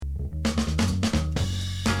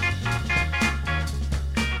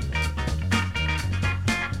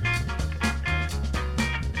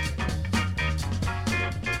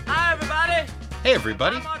Hey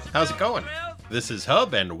everybody, how's it going? This is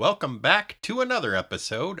Hub and welcome back to another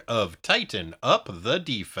episode of Tighten Up the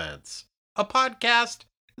Defense, a podcast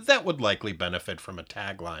that would likely benefit from a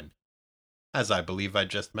tagline. As I believe I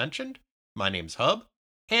just mentioned, my name's Hub,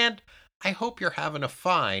 and I hope you're having a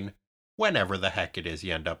fine whenever the heck it is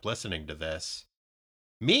you end up listening to this.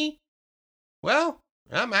 Me? Well,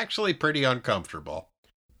 I'm actually pretty uncomfortable.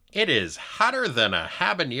 It is hotter than a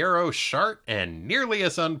habanero shart and nearly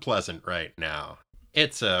as unpleasant right now.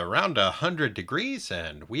 It's around 100 degrees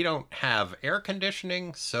and we don't have air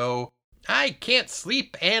conditioning, so I can't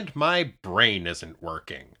sleep and my brain isn't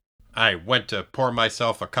working. I went to pour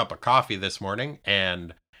myself a cup of coffee this morning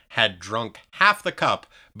and had drunk half the cup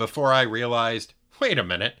before I realized, wait a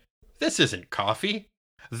minute, this isn't coffee.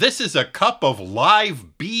 This is a cup of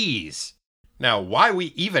live bees. Now, why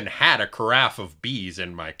we even had a carafe of bees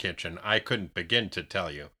in my kitchen, I couldn't begin to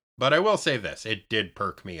tell you. But I will say this, it did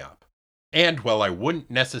perk me up. And while I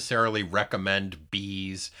wouldn't necessarily recommend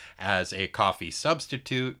bees as a coffee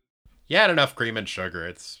substitute, you had enough cream and sugar,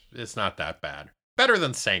 it's not that bad. Better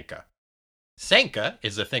than Sanka. Sanka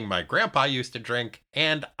is a thing my grandpa used to drink,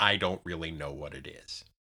 and I don't really know what it is.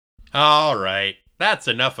 Alright, that's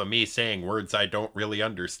enough of me saying words I don't really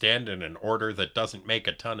understand in an order that doesn't make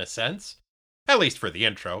a ton of sense. At least for the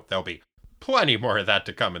intro, there'll be plenty more of that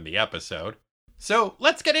to come in the episode. So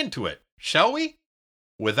let's get into it, shall we?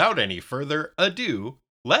 Without any further ado,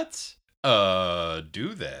 let's,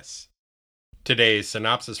 do this. Today's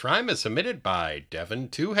synopsis rhyme is submitted by Devin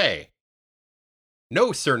Tuhey.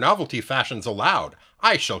 No Sir Novelty fashions allowed.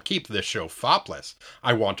 I shall keep this show fopless.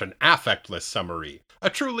 I want an affectless summary,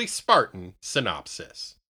 a truly Spartan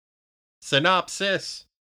synopsis. Synopsis.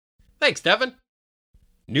 Thanks, Devin.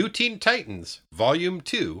 New Teen Titans, Volume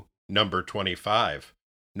 2, Number 25,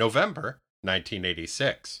 November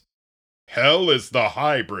 1986. Hell is the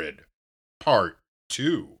Hybrid, Part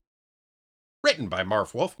 2. Written by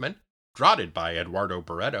Marv Wolfman, draughted by Eduardo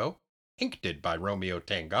Barreto, inked by Romeo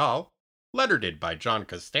Tangal, lettered by John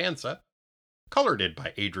Costanza, colored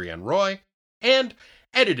by Adrian Roy, and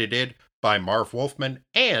edited by Marv Wolfman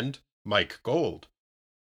and Mike Gold.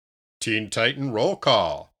 Teen Titan Roll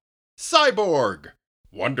Call. Cyborg,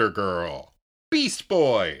 Wonder Girl, Beast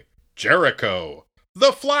Boy, Jericho,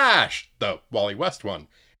 The Flash, the Wally West one,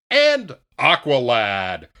 and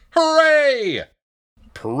Aqualad. Hooray!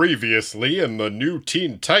 Previously in the New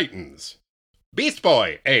Teen Titans. Beast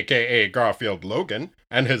Boy, aka Garfield Logan,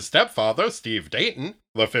 and his stepfather, Steve Dayton,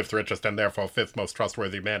 the fifth richest and therefore fifth most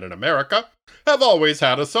trustworthy man in America, have always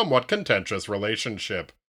had a somewhat contentious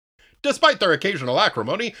relationship. Despite their occasional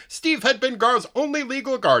acrimony, Steve had been Gar's only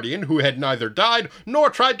legal guardian who had neither died nor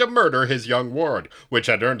tried to murder his young ward, which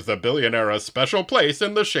had earned the billionaire a special place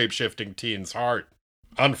in the shape-shifting teen's heart.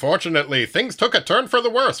 Unfortunately, things took a turn for the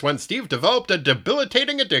worse when Steve developed a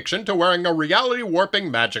debilitating addiction to wearing a reality-warping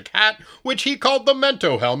magic hat, which he called the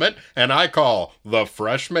Mento Helmet, and I call the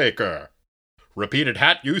Freshmaker. Repeated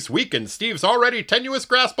hat use weakened Steve's already tenuous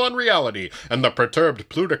grasp on reality, and the perturbed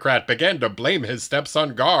plutocrat began to blame his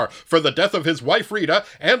stepson Gar for the death of his wife Rita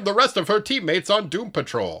and the rest of her teammates on Doom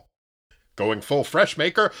Patrol. Going full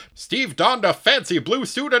Freshmaker, Steve donned a fancy blue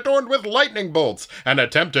suit adorned with lightning bolts and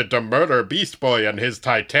attempted to murder Beast Boy and his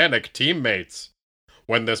titanic teammates.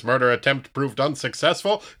 When this murder attempt proved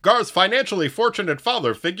unsuccessful, Gar's financially fortunate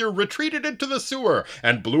father figure retreated into the sewer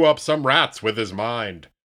and blew up some rats with his mind.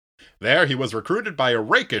 There he was recruited by a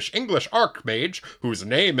rakish English archmage, whose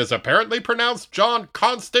name is apparently pronounced John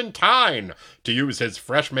Constantine, to use his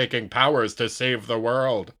fresh-making powers to save the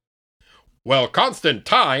world. While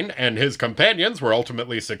Constantine and his companions were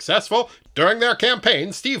ultimately successful, during their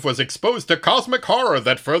campaign Steve was exposed to cosmic horror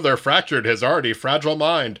that further fractured his already fragile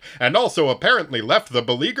mind, and also apparently left the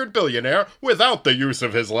beleaguered billionaire without the use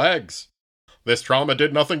of his legs. This trauma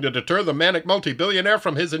did nothing to deter the manic multi-billionaire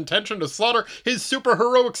from his intention to slaughter his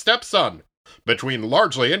super-heroic stepson. Between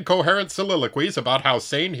largely incoherent soliloquies about how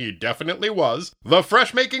sane he definitely was, the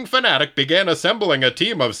fresh-making fanatic began assembling a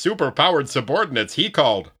team of super-powered subordinates he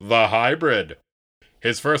called the Hybrid.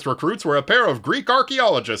 His first recruits were a pair of Greek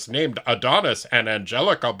archaeologists named Adonis and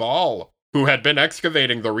Angelica Ball, who had been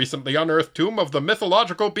excavating the recently unearthed tomb of the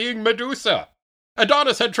mythological being Medusa.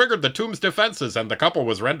 Adonis had triggered the tomb's defenses, and the couple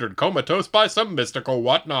was rendered comatose by some mystical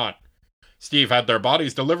whatnot. Steve had their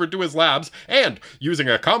bodies delivered to his labs, and, using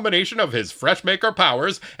a combination of his Freshmaker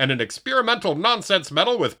powers and an experimental nonsense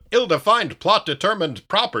metal with ill-defined plot-determined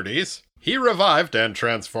properties, he revived and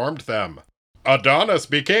transformed them. Adonis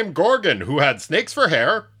became Gorgon, who had snakes for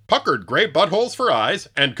hair, puckered gray buttholes for eyes,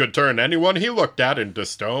 and could turn anyone he looked at into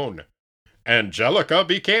stone. Angelica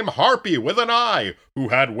became Harpy with an eye, who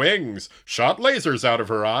had wings, shot lasers out of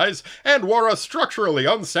her eyes, and wore a structurally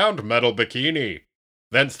unsound metal bikini.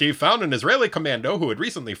 Then Steve found an Israeli commando who had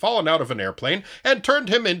recently fallen out of an airplane and turned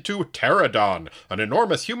him into Pterodon, an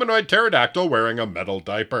enormous humanoid pterodactyl wearing a metal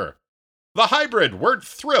diaper. The hybrid weren't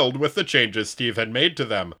thrilled with the changes Steve had made to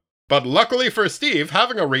them. But luckily for Steve,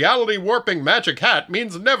 having a reality-warping magic hat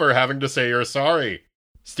means never having to say you're sorry.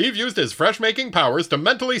 Steve used his fresh-making powers to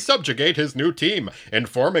mentally subjugate his new team,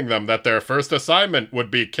 informing them that their first assignment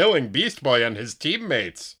would be killing Beast Boy and his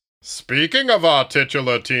teammates. Speaking of our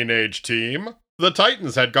titular teenage team, the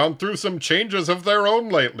Titans had gone through some changes of their own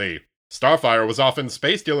lately. Starfire was off in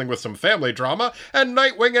space dealing with some family drama, and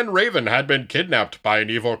Nightwing and Raven had been kidnapped by an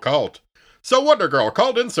evil cult. So Wonder Girl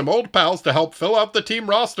called in some old pals to help fill out the team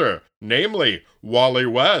roster, namely Wally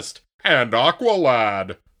West and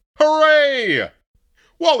Aqualad. Hooray!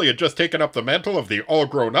 Wally had just taken up the mantle of the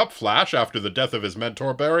all-grown-up Flash after the death of his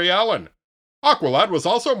mentor Barry Allen. Aqualad was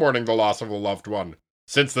also mourning the loss of a loved one.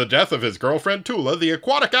 Since the death of his girlfriend Tula, the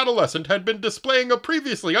aquatic adolescent had been displaying a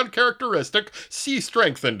previously uncharacteristic,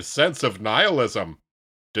 sea-strengthened sense of nihilism.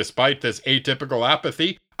 Despite this atypical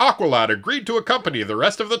apathy, Aqualad agreed to accompany the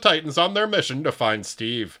rest of the Titans on their mission to find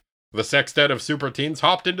Steve. The sextet of super teens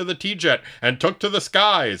hopped into the T-Jet and took to the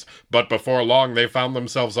skies, but before long they found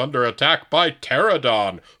themselves under attack by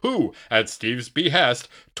Pterodon, who, at Steve's behest,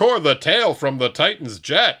 tore the tail from the Titan's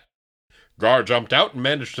jet. Gar jumped out and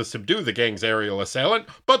managed to subdue the gang's aerial assailant,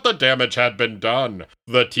 but the damage had been done.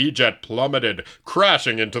 The T-Jet plummeted,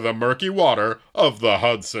 crashing into the murky water of the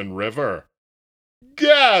Hudson River.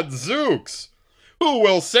 Gadzooks! Who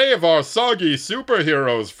will save our soggy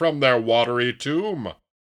superheroes from their watery tomb?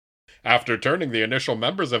 After turning the initial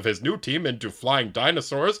members of his new team into flying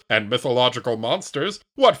dinosaurs and mythological monsters,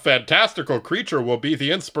 what fantastical creature will be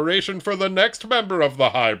the inspiration for the next member of the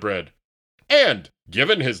hybrid? And,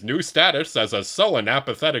 given his new status as a sullen,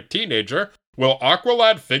 apathetic teenager, will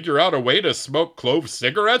Aqualad figure out a way to smoke clove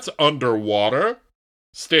cigarettes underwater?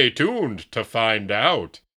 Stay tuned to find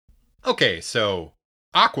out. Okay, so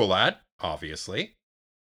Aqualad, obviously,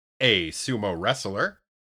 a sumo wrestler,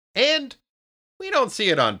 and we don't see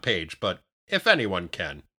it on page, but if anyone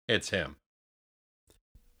can, it's him.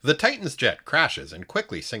 The Titan's jet crashes and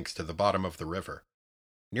quickly sinks to the bottom of the river.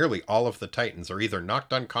 Nearly all of the Titans are either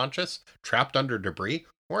knocked unconscious, trapped under debris,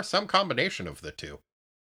 or some combination of the two.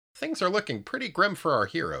 Things are looking pretty grim for our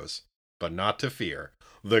heroes, but not to fear.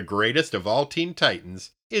 The greatest of all Teen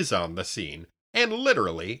Titans is on the scene, and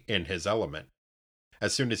literally in his element.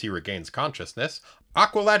 As soon as he regains consciousness,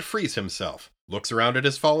 Aqualad frees himself, looks around at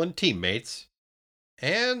his fallen teammates,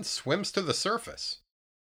 and swims to the surface.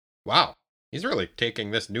 Wow, he's really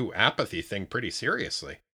taking this new apathy thing pretty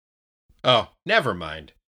seriously. Oh, never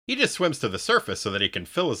mind. He just swims to the surface so that he can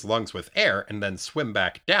fill his lungs with air and then swim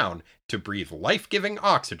back down to breathe life-giving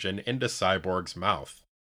oxygen into Cyborg's mouth.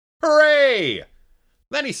 Hooray!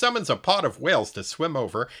 Then he summons a pod of whales to swim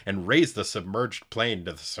over and raise the submerged plane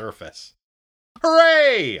to the surface.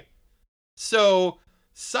 Hooray! So,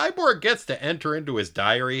 Cyborg gets to enter into his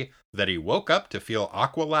diary that he woke up to feel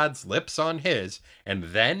Aqualad's lips on his, and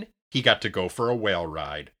then he got to go for a whale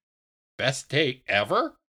ride. Best day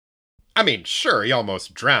ever? I mean, sure, he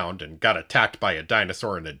almost drowned and got attacked by a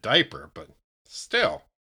dinosaur in a diaper, but still.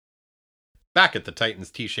 Back at the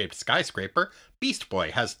Titan's T-shaped skyscraper, Beast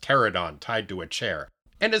Boy has Pterodon tied to a chair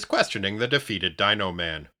and is questioning the defeated Dino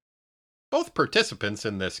Man. Both participants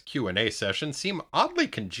in this Q&A session seem oddly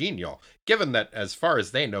congenial, given that, as far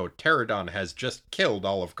as they know, Pterodon has just killed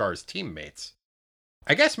all of Gar's teammates.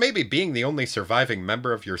 I guess maybe being the only surviving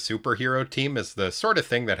member of your superhero team is the sort of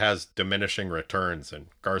thing that has diminishing returns, and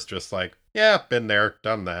Gar's just like, yeah, been there,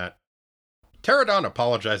 done that. Pterodon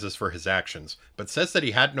apologizes for his actions, but says that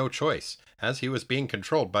he had no choice, as he was being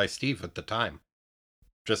controlled by Steve at the time.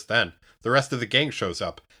 Just then, the rest of the gang shows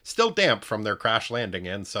up, still damp from their crash landing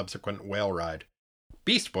and subsequent whale ride.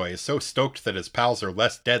 Beast Boy is so stoked that his pals are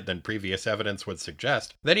less dead than previous evidence would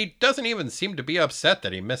suggest, that he doesn't even seem to be upset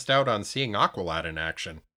that he missed out on seeing Aqualad in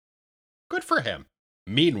action. Good for him.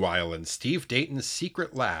 Meanwhile, in Steve Dayton's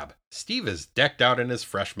secret lab, Steve is decked out in his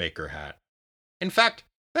Freshmaker hat. In fact,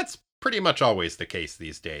 that's pretty much always the case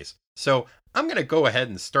these days, so I'm going to go ahead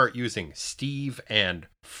and start using Steve and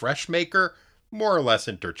Freshmaker more or less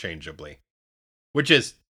interchangeably. Which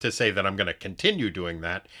is to say that I'm going to continue doing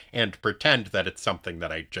that and pretend that it's something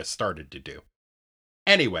that I just started to do.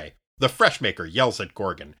 Anyway, the Freshmaker yells at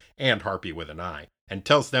Gorgon, and Harpy with an eye, and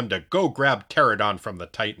tells them to go grab Pterodon from the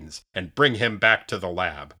Titans and bring him back to the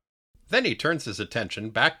lab. Then he turns his attention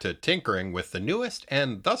back to tinkering with the newest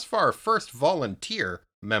and thus far first volunteer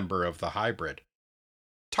member of the hybrid.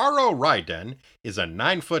 Taro Raiden is a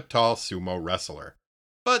 9-foot-tall sumo wrestler.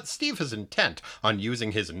 But Steve is intent on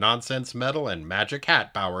using his nonsense metal and magic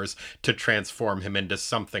hat powers to transform him into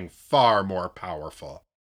something far more powerful.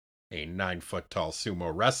 A 9-foot-tall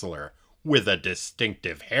sumo wrestler with a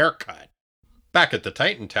distinctive haircut. Back at the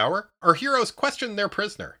Titan Tower, our heroes question their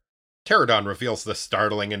prisoner. Pterodon reveals the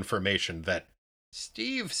startling information that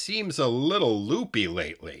Steve seems a little loopy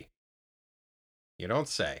lately. You don't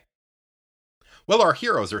say. While our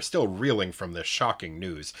heroes are still reeling from this shocking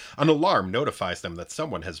news, an alarm notifies them that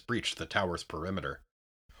someone has breached the tower's perimeter.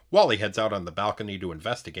 Wally heads out on the balcony to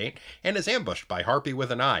investigate and is ambushed by Harpy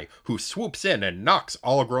with an Eye, who swoops in and knocks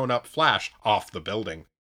all grown-up Flash off the building.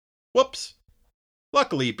 Whoops!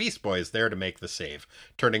 Luckily, Beast Boy is there to make the save,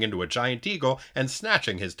 turning into a giant eagle and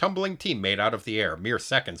snatching his tumbling teammate out of the air mere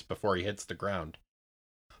seconds before he hits the ground.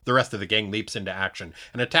 The rest of the gang leaps into action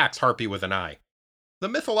and attacks Harpy with an Eye. The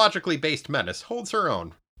mythologically based menace holds her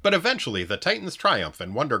own, but eventually the Titans triumph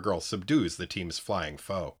and Wonder Girl subdues the team's flying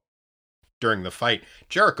foe. During the fight,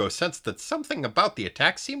 Jericho sensed that something about the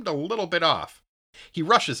attack seemed a little bit off. He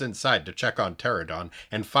rushes inside to check on Pterodon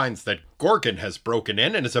and finds that Gorgon has broken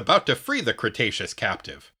in and is about to free the Cretaceous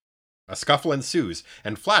captive. A scuffle ensues,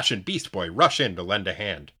 and Flash and Beast Boy rush in to lend a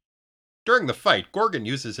hand. During the fight, Gorgon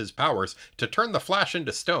uses his powers to turn the Flash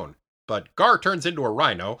into stone, but Gar turns into a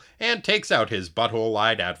rhino and takes out his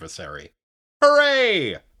butthole-eyed adversary.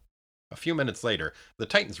 Hooray! A few minutes later, the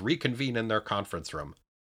Titans reconvene in their conference room.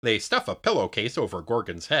 They stuff a pillowcase over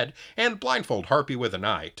Gorgon's head and blindfold Harpy with an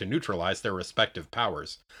Eye to neutralize their respective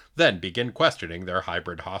powers, then begin questioning their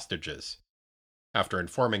hybrid hostages. After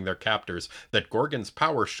informing their captors that Gorgon's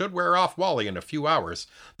power should wear off Wally in a few hours,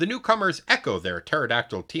 the newcomers echo their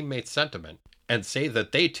pterodactyl teammates' sentiment and say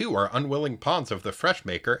that they too are unwilling pawns of the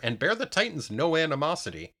Freshmaker and bear the Titans no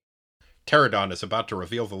animosity. Pterodon is about to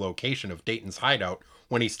reveal the location of Dayton's hideout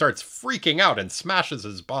when he starts freaking out and smashes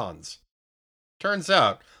his bonds. Turns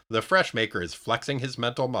out, the Freshmaker is flexing his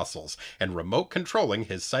mental muscles and remote controlling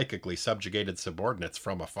his psychically subjugated subordinates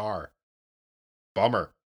from afar.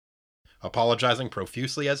 Bummer. Apologizing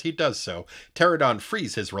profusely as he does so, Pterodon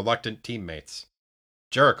frees his reluctant teammates.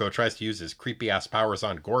 Jericho tries to use his creepy-ass powers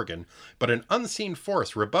on Gorgon, but an unseen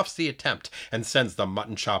force rebuffs the attempt and sends the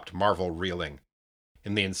mutton-chopped Marvel reeling.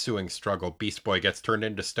 In the ensuing struggle, Beast Boy gets turned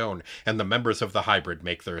into stone, and the members of the hybrid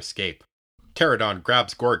make their escape. Pterodon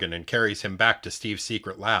grabs Gorgon and carries him back to Steve's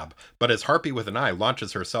secret lab, but as Harpy with an Eye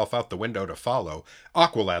launches herself out the window to follow,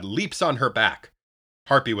 Aqualad leaps on her back.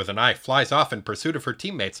 Harpy with an Eye flies off in pursuit of her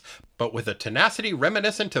teammates, but with a tenacity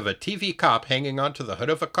reminiscent of a TV cop hanging onto the hood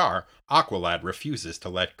of a car, Aqualad refuses to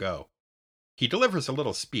let go. He delivers a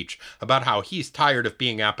little speech about how he's tired of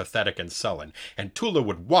being apathetic and sullen, and Tula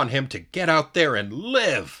would want him to get out there and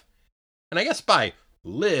live. And I guess by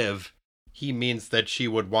live, he means that she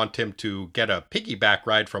would want him to get a piggyback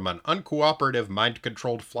ride from an uncooperative,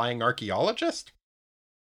 mind-controlled flying archaeologist?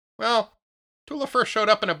 Well, Tula first showed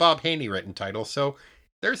up in a Bob Haney written title, so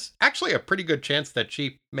there's actually a pretty good chance that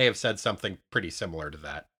she may have said something pretty similar to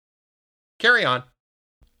that. Carry on.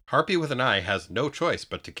 Harpy with an Eye has no choice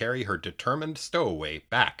but to carry her determined stowaway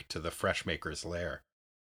back to the Freshmaker's lair.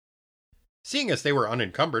 Seeing as they were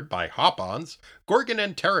unencumbered by hop-ons, Gorgon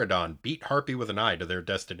and Pterodon beat Harpy with an Eye to their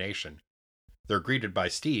destination. They're greeted by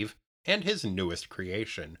Steve and his newest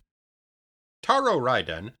creation. Taro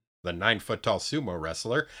Raiden, the 9-foot-tall sumo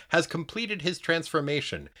wrestler, has completed his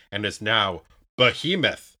transformation and is now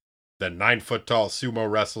Behemoth, the 9-foot-tall sumo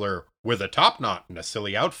wrestler with a top knot and a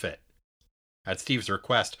silly outfit. At Steve's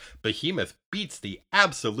request, Behemoth beats the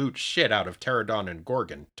absolute shit out of Pterodon and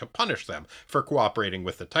Gorgon to punish them for cooperating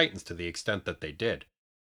with the Titans to the extent that they did.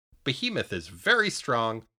 Behemoth is very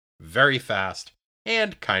strong, very fast,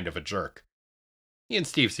 and kind of a jerk. He and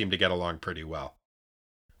Steve seem to get along pretty well.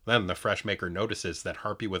 Then the Freshmaker notices that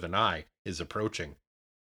Harpy with an Eye is approaching.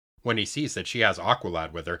 When he sees that she has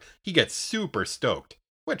Aqualad with her, he gets super stoked,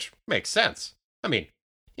 which makes sense. I mean,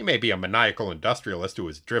 he may be a maniacal industrialist who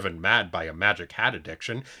is driven mad by a magic hat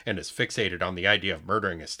addiction and is fixated on the idea of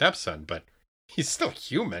murdering his stepson, but he's still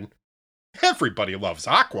human. Everybody loves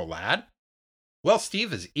Aqualad. While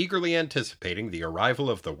Steve is eagerly anticipating the arrival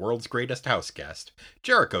of the world's greatest house guest,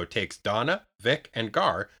 Jericho takes Donna, Vic, and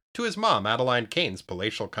Gar to his mom Adeline Kane's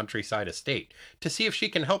palatial countryside estate to see if she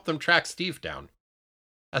can help them track Steve down.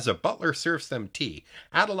 As a butler serves them tea,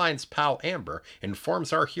 Adeline's pal Amber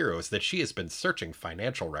informs our heroes that she has been searching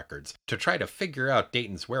financial records to try to figure out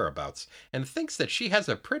Dayton's whereabouts, and thinks that she has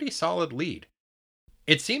a pretty solid lead.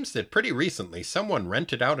 It seems that pretty recently someone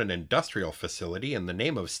rented out an industrial facility in the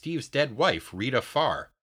name of Steve's dead wife, Rita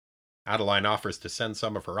Farr. Adeline offers to send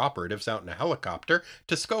some of her operatives out in a helicopter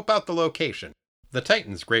to scope out the location, The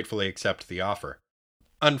Titans gratefully accept the offer.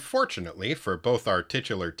 Unfortunately for both our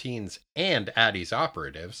titular teens and Addie's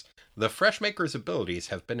operatives, the Freshmaker's abilities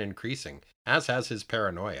have been increasing, as has his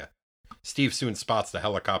paranoia. Steve soon spots the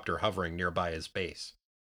helicopter hovering nearby his base.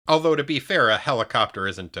 Although, to be fair, a helicopter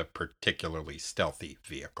isn't a particularly stealthy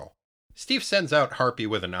vehicle. Steve sends out Harpy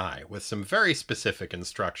with an eye, with some very specific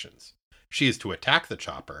instructions. She is to attack the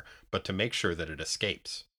chopper, but to make sure that it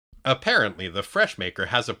escapes. Apparently, the Freshmaker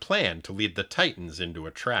has a plan to lead the Titans into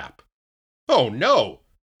a trap. Oh no!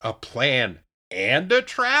 A plan and a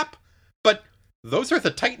trap? But those are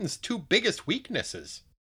the Titans' two biggest weaknesses.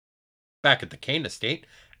 Back at the Kane estate,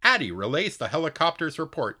 Addie relays the helicopter's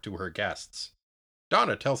report to her guests.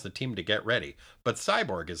 Donna tells the team to get ready, but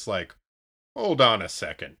Cyborg is like, hold on a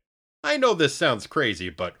second. I know this sounds crazy,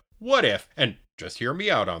 but what if, and just hear me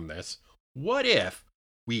out on this, what if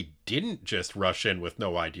we didn't just rush in with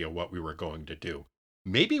no idea what we were going to do?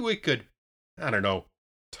 Maybe we could, I don't know,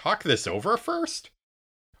 talk this over first?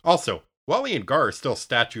 Also, Wally and Gar are still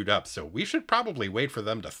statued up, so we should probably wait for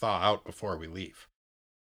them to thaw out before we leave.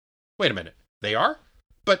 Wait a minute, they are?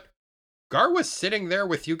 But Gar was sitting there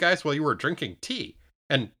with you guys while you were drinking tea,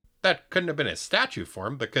 and that couldn't have been his statue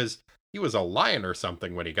form because he was a lion or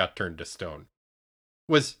something when he got turned to stone.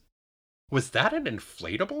 Was that an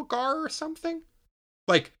inflatable Gar or something?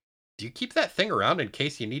 Like, do you keep that thing around in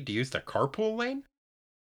case you need to use the carpool lane?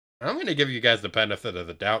 I'm going to give you guys the benefit of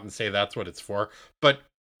the doubt and say that's what it's for, but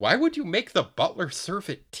why would you make the butler serve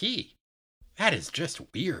it tea? That is just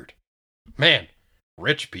weird. Man,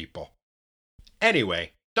 rich people.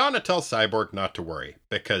 Anyway, Donna tells Cyborg not to worry,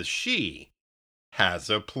 because she has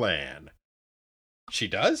a plan. She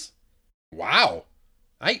does? Wow.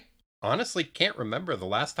 I honestly can't remember the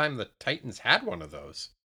last time the Titans had one of those.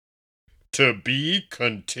 To be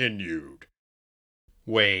continued.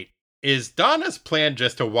 Wait, is Donna's plan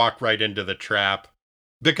just to walk right into the trap?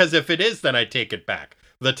 Because if it is, then I take it back.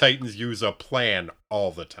 The Titans use a plan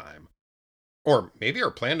all the time. Or maybe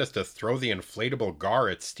her plan is to throw the inflatable Gar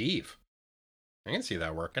at Steve. I can see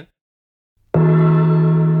that working.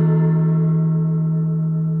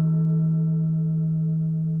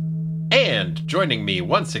 And joining me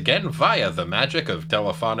once again via the magic of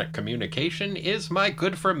telephonic communication is my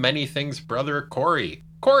good for many things brother, Corey.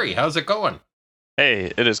 Corey, how's it going?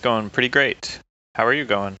 Hey, it is going pretty great. How are you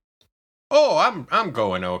going? Oh, I'm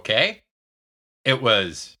going okay. It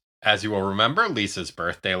was, as you will remember, Lisa's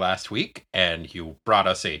birthday last week, and you brought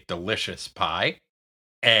us a delicious pie.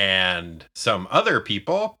 And some other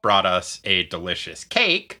people brought us a delicious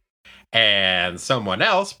cake, and someone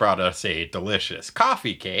else brought us a delicious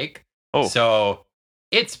coffee cake. Oh. So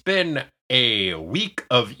it's been a week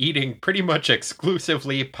of eating pretty much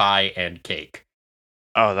exclusively pie and cake.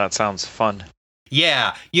 Oh, that sounds fun.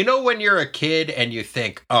 Yeah, you know when you're a kid and you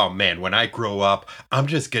think, oh man, when I grow up, I'm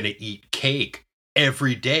just going to eat cake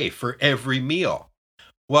every day for every meal.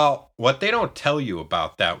 Well, what they don't tell you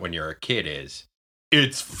about that when you're a kid is,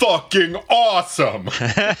 it's fucking awesome!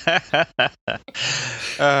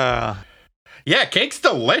 Yeah, cake's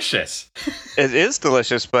delicious. It is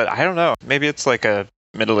delicious, but I don't know. Maybe it's like a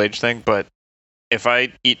middle-aged thing, but if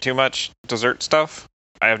I eat too much dessert stuff,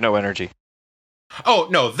 I have no energy. Oh,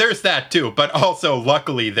 no, there's that too, but also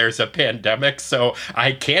luckily there's a pandemic, so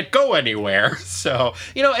I can't go anywhere. So,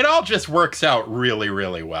 it all just works out really,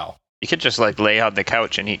 really well. You could just lay on the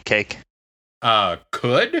couch and eat cake.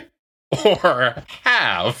 Could? Or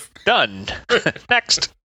have. Done.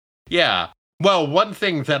 Next. Yeah. Well, one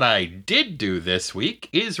thing that I did do this week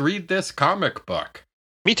is read this comic book.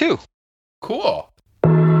 Me too. Cool.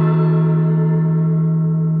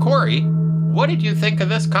 Corey, what did you think of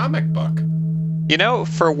this comic book?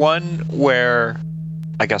 For one where,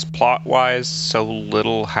 I guess plot-wise, so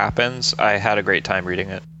little happens, I had a great time reading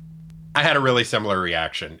it. I had a really similar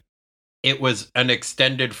reaction. It was an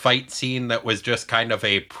extended fight scene that was just kind of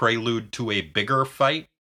a prelude to a bigger fight.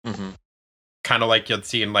 Mm-hmm. Kind of like you'd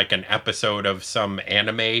see in an episode of some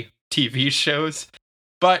anime TV shows.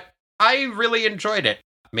 But I really enjoyed it.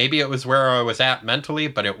 Maybe it was where I was at mentally,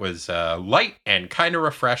 but it was light and kind of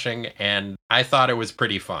refreshing, and I thought it was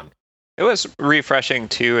pretty fun. It was refreshing,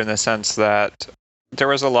 too, in the sense that there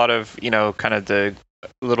was a lot of, kind of the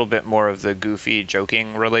little bit more of the goofy,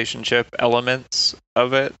 joking relationship elements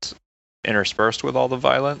of it interspersed with all the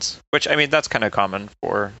violence, which, that's kind of common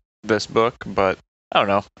for this book, but I don't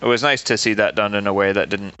know. It was nice to see that done in a way that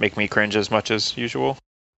didn't make me cringe as much as usual.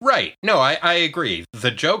 Right. No, I agree.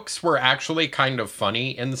 The jokes were actually kind of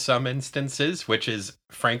funny in some instances, which is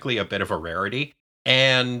frankly a bit of a rarity.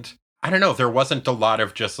 And I don't know, there wasn't a lot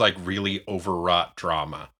of just really overwrought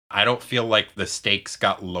drama. I don't feel like the stakes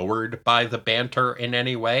got lowered by the banter in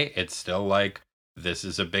any way. It's still this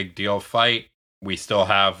is a big deal fight. We still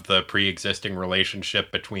have the pre-existing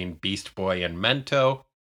relationship between Beast Boy and Mento.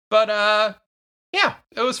 But, yeah,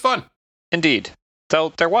 it was fun. Indeed.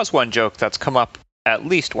 Though there was one joke that's come up at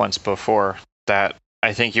least once before that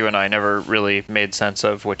I think you and I never really made sense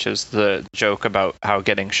of, which is the joke about how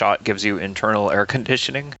getting shot gives you internal air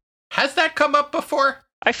conditioning. Has that come up before?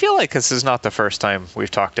 I feel like this is not the first time we've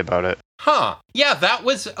talked about it. Huh. Yeah, that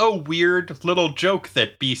was a weird little joke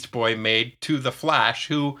that Beast Boy made to the Flash,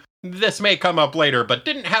 who, this may come up later, but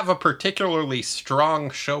didn't have a particularly strong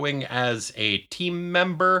showing as a team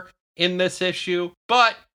member in this issue,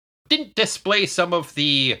 but didn't display some of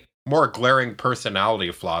the more glaring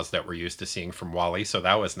personality flaws that we're used to seeing from Wally, so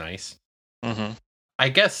that was nice. Mm-hmm. I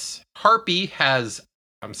guess Harpy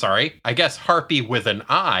with an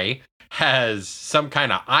eye has some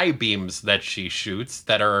kind of eye beams that she shoots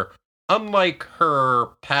that are, unlike her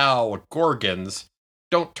pal Gorgon's,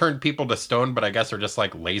 don't turn people to stone, but I guess are just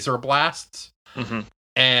like laser blasts. Mm-hmm.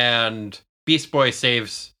 And Beast Boy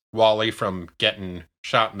saves Wally from getting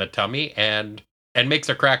shot in the tummy and makes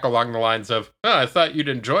a crack along the lines of, I thought you'd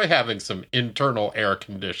enjoy having some internal air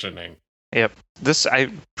conditioning. Yep.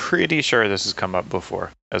 I'm pretty sure this has come up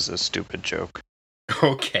before as a stupid joke.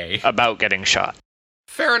 Okay. About getting shot.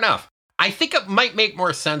 Fair enough. I think it might make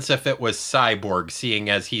more sense if it was Cyborg, seeing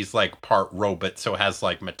as he's like part robot, so has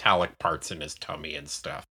like metallic parts in his tummy and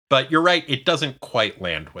stuff. But you're right, it doesn't quite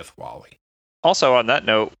land with Wally. Also, on that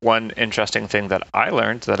note, one interesting thing that I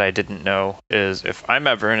learned that I didn't know is if I'm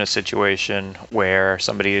ever in a situation where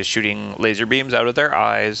somebody is shooting laser beams out of their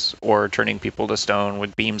eyes or turning people to stone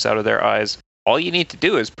with beams out of their eyes, all you need to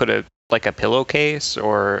do is put a pillowcase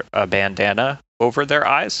or a bandana over their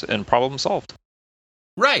eyes and problem solved.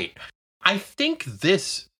 Right. I think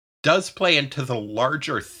this does play into the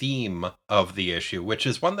larger theme of the issue, which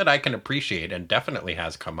is one that I can appreciate and definitely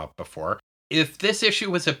has come up before. If this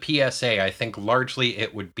issue was a PSA, I think largely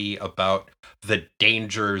it would be about the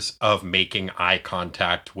dangers of making eye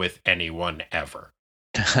contact with anyone ever.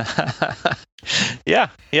 Yeah,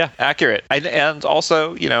 accurate. And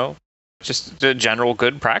also, just a general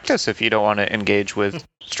good practice if you don't want to engage with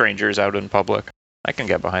strangers out in public. I can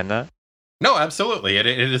get behind that. No, absolutely. It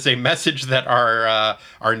is a message that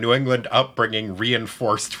our New England upbringing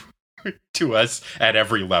reinforced to us at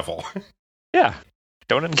every level. Yeah,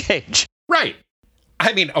 don't engage. Right.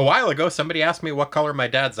 I mean, a while ago, somebody asked me what color my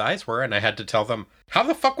dad's eyes were, and I had to tell them, how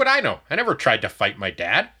the fuck would I know? I never tried to fight my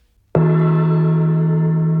dad.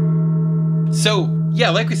 So,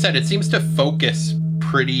 yeah, like we said, it seems to focus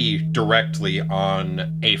pretty directly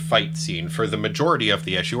on a fight scene for the majority of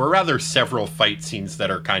the issue, or rather several fight scenes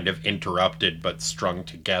that are kind of interrupted but strung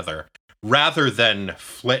together, rather than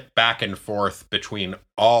flit back and forth between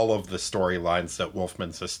all of the storylines that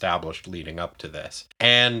Wolfman's established leading up to this.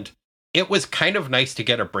 And it was kind of nice to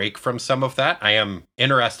get a break from some of that. I am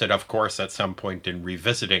interested, of course, at some point in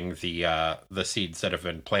revisiting the seeds that have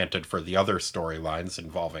been planted for the other storylines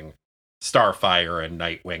involving Starfire and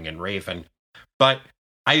Nightwing and Raven. But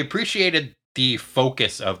I appreciated the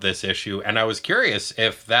focus of this issue, and I was curious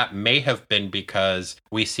if that may have been because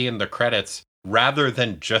we see in the credits, rather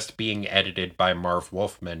than just being edited by Marv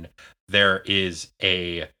Wolfman, there is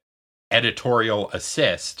a editorial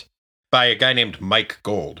assist by a guy named Mike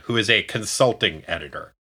Gold, who is a consulting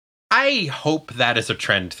editor. I hope that is a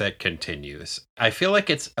trend that continues. I feel like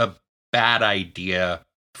it's a bad idea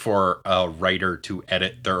for a writer to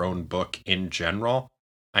edit their own book in general.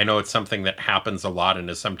 I know it's something that happens a lot and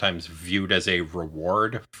is sometimes viewed as a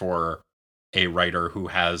reward for a writer who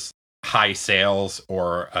has high sales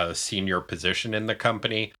or a senior position in the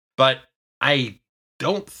company, but I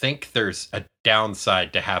don't think there's a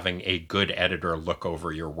downside to having a good editor look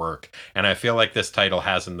over your work. And I feel like this title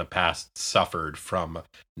has in the past suffered from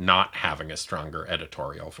not having a stronger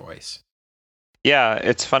editorial voice. Yeah,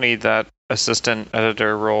 it's funny that assistant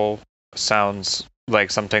editor role sounds like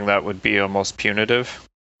something that would be almost punitive.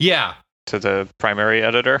 Yeah. To the primary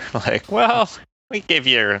editor. Like, well, we gave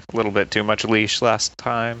you a little bit too much leash last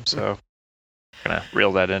time, so I'm going to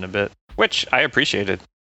reel that in a bit, which I appreciated.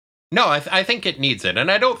 No, I think it needs it, and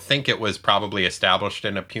I don't think it was probably established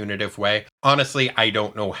in a punitive way. Honestly, I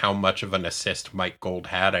don't know how much of an assist Mike Gold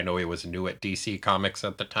had. I know he was new at DC Comics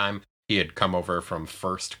at the time. He had come over from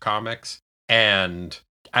First Comics, and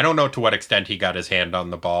I don't know to what extent he got his hand on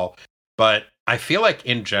the ball, but I feel like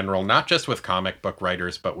in general, not just with comic book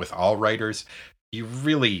writers, but with all writers, you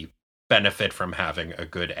really benefit from having a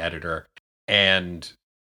good editor, and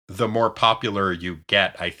the more popular you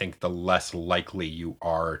get, I think the less likely you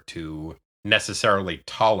are to necessarily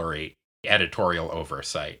tolerate editorial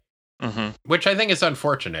oversight, which I think is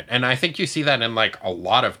unfortunate. And I think you see that in like a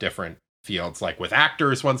lot of different fields. Like with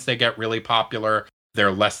actors, once they get really popular,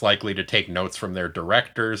 they're less likely to take notes from their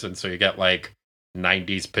directors. And so you get like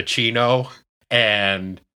 90s Pacino.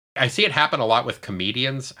 And I see it happen a lot with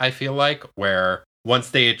comedians, I feel like, where once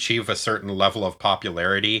they achieve a certain level of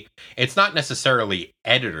popularity, it's not necessarily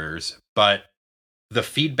editors, but the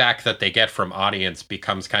feedback that they get from audience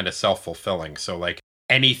becomes kind of self-fulfilling. So like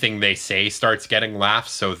anything they say starts getting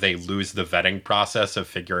laughs, so they lose the vetting process of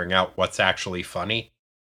figuring out what's actually funny.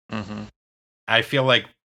 Mm-hmm. I feel like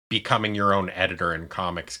becoming your own editor in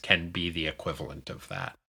comics can be the equivalent of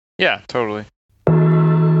that. Yeah, totally.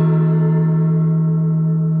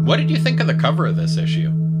 What did you think of the cover of this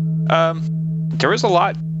issue? There was a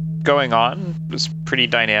lot going on. It was pretty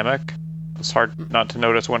dynamic. It's hard not to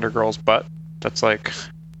notice Wonder Girl's butt. That's like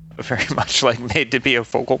very much like made to be a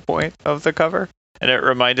focal point of the cover. And it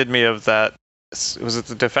reminded me of that. Was it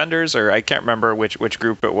the Defenders, or I can't remember which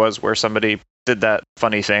group it was, where somebody did that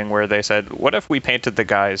funny thing where they said, what if we painted the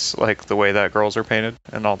guys like the way that girls are painted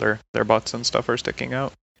and all their butts and stuff are sticking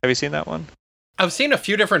out? Have you seen that one? I've seen a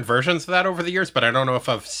few different versions of that over the years, but I don't know if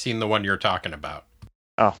I've seen the one you're talking about.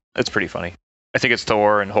 Oh, it's pretty funny. I think it's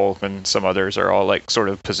Thor and Hulk and some others are all like sort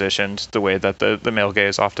of positioned the way that the male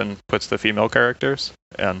gaze often puts the female characters.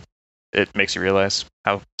 And it makes you realize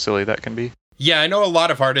how silly that can be. Yeah, I know a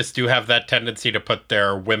lot of artists do have that tendency to put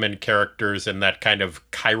their women characters in that kind of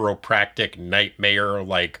chiropractic nightmare,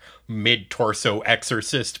 like mid-torso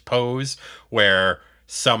exorcist pose, where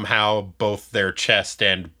somehow both their chest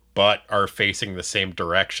and butt are facing the same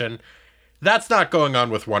direction. That's not going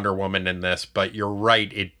on with Wonder Woman in this, but you're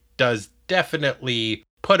right, it does definitely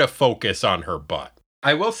put a focus on her butt.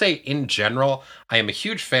 I will say, in general, I am a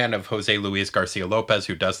huge fan of Jose Luis Garcia Lopez,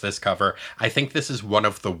 who does this cover. I think this is one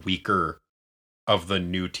of the weaker of the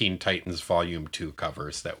new Teen Titans Volume 2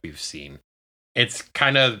 covers that we've seen. It's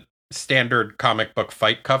kind of standard comic book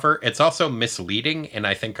fight cover. It's also misleading in,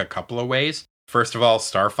 I think, a couple of ways. First of all,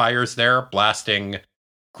 Starfire's there, blasting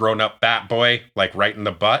grown-up Batboy, like, right in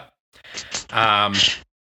the butt.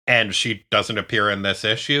 And she doesn't appear in this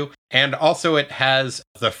issue. And also it has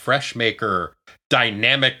the Freshmaker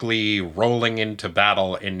dynamically rolling into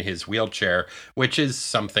battle in his wheelchair, which is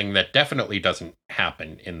something that definitely doesn't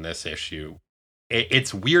happen in this issue.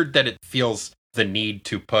 It's weird that it feels the need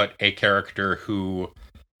to put a character who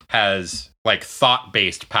has like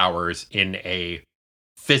thought-based powers in a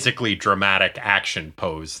physically dramatic action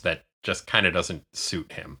pose that just kind of doesn't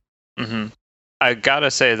suit him. Mm-hmm. I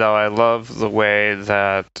gotta say, though, I love the way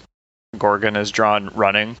that Gorgon is drawn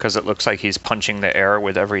running, because it looks like he's punching the air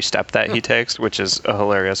with every step that he takes, which is a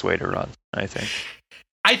hilarious way to run, I think.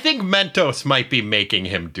 I think Mentos might be making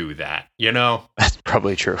him do that, you know? That's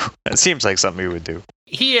probably true. It seems like something he would do.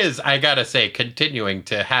 He is, I gotta say, continuing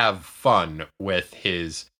to have fun with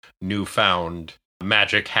his newfound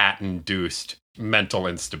magic hat-induced mental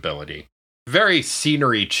instability. Very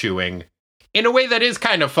scenery chewing, in a way that is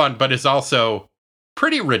kind of fun, but is also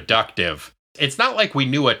pretty reductive. It's not like we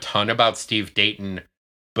knew a ton about Steve Dayton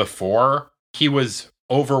before. He was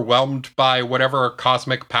overwhelmed by whatever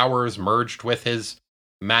cosmic powers merged with his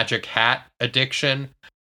magic hat addiction,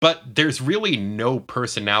 but there's really no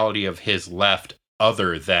personality of his left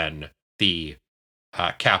other than the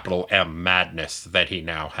capital M madness that he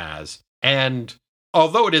now has. And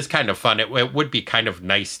although it is kind of fun, it would be kind of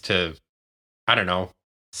nice to, I don't know,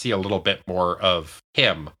 see a little bit more of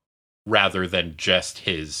him rather than just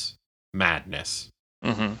his madness.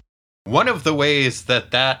 Mm-hmm. One of the ways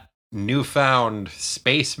that newfound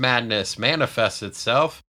space madness manifests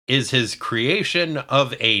itself is his creation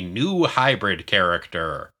of a new hybrid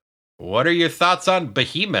character. What are your thoughts on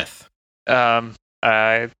Behemoth?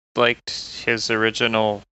 I liked his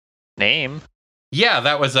original name. Yeah,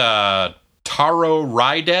 that was Taro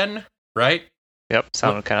Raiden, right? Yep,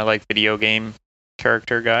 sounded kind of like video game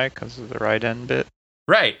character guy because of the Raiden bit.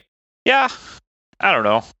 Right. Yeah, I don't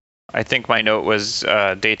know. I think my note was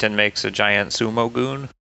Dayton makes a giant sumo goon.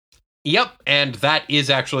 Yep, and that is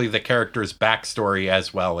actually the character's backstory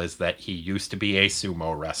as well, is that he used to be a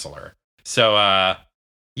sumo wrestler. So,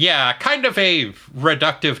 yeah, kind of a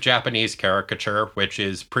reductive Japanese caricature, which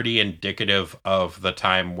is pretty indicative of the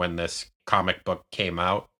time when this comic book came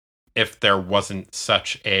out. If there wasn't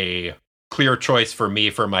such a clear choice for me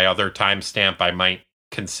for my other timestamp, I might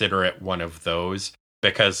consider it one of those.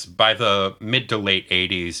 Because by the mid to late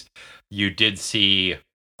 80s, you did see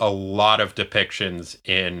a lot of depictions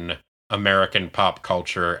in American pop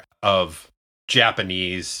culture of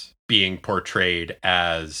Japanese being portrayed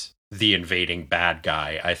as the invading bad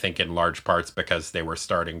guy. I think in large parts because they were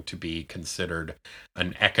starting to be considered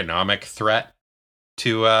an economic threat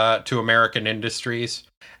to American industries.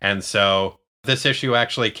 And so This issue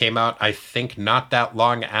actually came out, I think, not that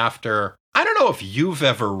long after. I don't know if you've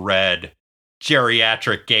ever read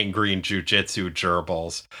Geriatric Gangrene Jujitsu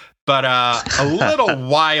Gerbils, but a little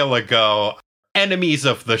while ago, enemies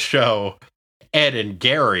of the show, Ed and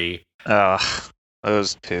Gary.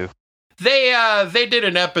 Those two. They did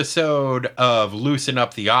an episode of Loosen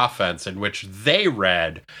Up the Offense in which they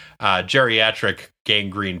read Geriatric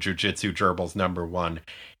Gangrene Jujitsu Gerbils #1.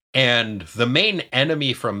 And the main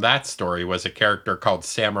enemy from that story was a character called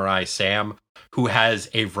Samurai Sam, who has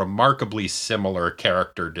a remarkably similar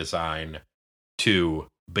character design to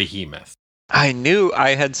Behemoth. I knew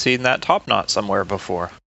I had seen that top knot somewhere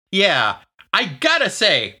before. Yeah, I gotta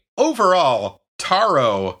say, overall,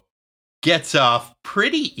 Taro gets off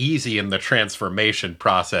pretty easy in the transformation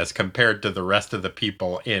process compared to the rest of the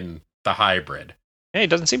people in the hybrid. Yeah, he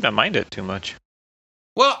doesn't seem to mind it too much.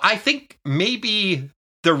 Well, I think maybe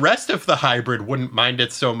the rest of the hybrid wouldn't mind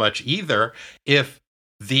it so much either if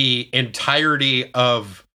the entirety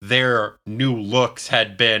of their new looks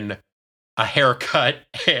had been a haircut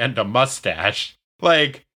and a mustache.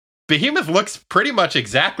 Like, Behemoth looks pretty much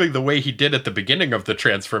exactly the way he did at the beginning of the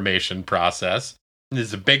transformation process.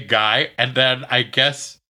 He's a big guy, and then I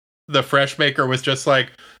guess the Fresh Maker was just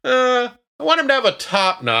like, I want him to have a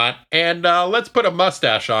top knot, and let's put a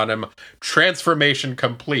mustache on him. Transformation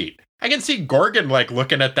complete. I can see Gorgon, like,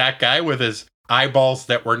 looking at that guy with his eyeballs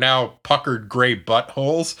that were now puckered gray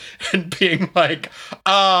buttholes and being like,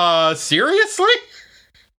 seriously?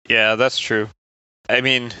 Yeah, that's true. I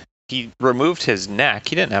mean, he removed his neck.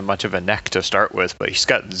 He didn't have much of a neck to start with, but he's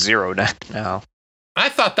got zero neck now. I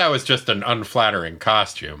thought that was just an unflattering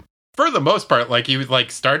costume. For the most part, like, he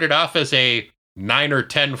started off as a 9 or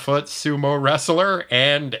 10 foot sumo wrestler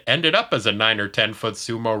and ended up as a 9 or 10 foot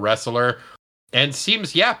sumo wrestler and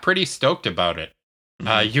seems, pretty stoked about it.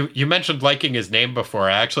 Mm-hmm. You mentioned liking his name before.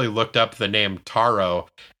 I actually looked up the name Taro,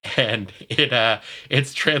 and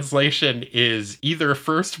its translation is either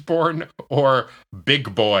firstborn or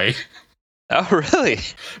big boy. Oh, really?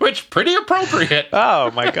 Which, pretty appropriate.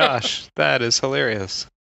 Oh, my gosh. That is hilarious.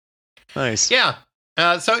 Nice. Yeah.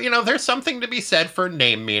 So, there's something to be said for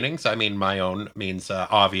name meanings. I mean, my own means,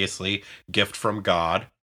 obviously, gift from God.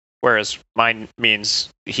 Whereas mine means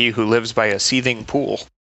he who lives by a seething pool.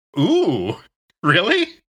 Ooh, really?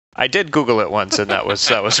 I did Google it once, and that was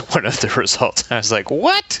one of the results. I was like,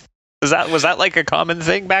 what? Was that like a common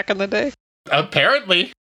thing back in the day?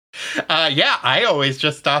 Apparently. I always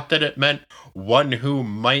just thought that it meant one who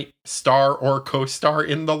might star or co-star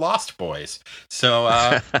in The Lost Boys. So,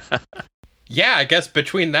 I guess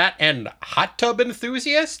between that and Hot Tub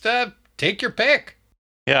Enthusiast, take your pick.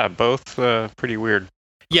 Yeah, both pretty weird.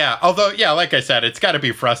 Yeah, although, like I said, it's got to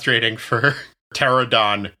be frustrating for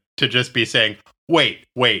Pterodon to just be saying, wait.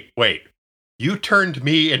 You turned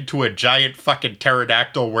me into a giant fucking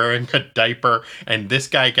pterodactyl wearing a diaper, and this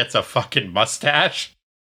guy gets a fucking mustache?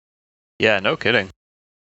 Yeah, no kidding.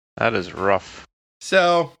 That is rough.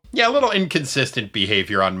 So, a little inconsistent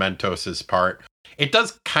behavior on Mentos's part. It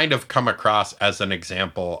does kind of come across as an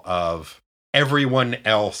example of everyone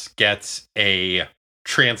else gets a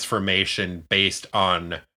transformation based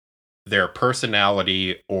on their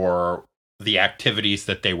personality or the activities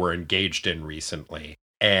that they were engaged in recently.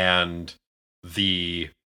 And the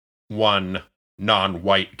one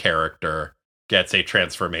non-white character gets a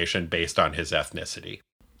transformation based on his ethnicity.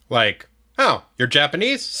 Like, oh, you're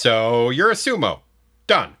Japanese, so you're a sumo.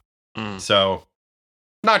 Done. So,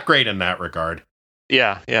 not great in that regard.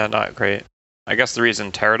 Yeah, not great. I guess the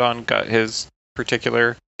reason Pterodon got his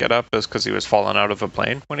particular get-up is because he was falling out of a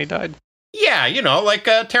plane when he died. Yeah, like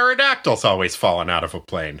a pterodactyl's always falling out of a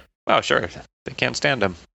plane. Oh, sure. They can't stand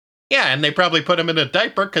him. Yeah, and they probably put him in a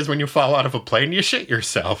diaper because when you fall out of a plane, you shit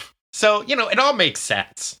yourself. So, it all makes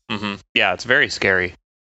sense. Mm-hmm. Yeah, it's very scary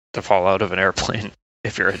to fall out of an airplane,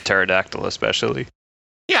 if you're a pterodactyl especially.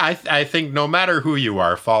 Yeah, I think no matter who you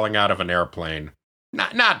are, falling out of an airplane,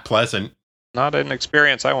 not pleasant. Not an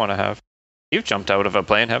experience I want to have. You've jumped out of a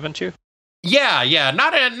plane, haven't you? Yeah,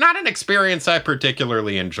 not an experience I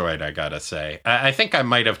particularly enjoyed, I gotta say. I think I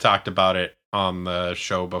might have talked about it on the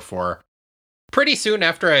show before. Pretty soon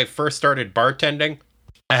after I first started bartending,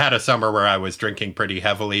 I had a summer where I was drinking pretty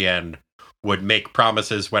heavily and would make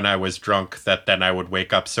promises when I was drunk that then I would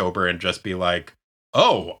wake up sober and just be like,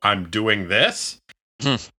 oh, I'm doing this?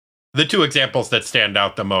 The two examples that stand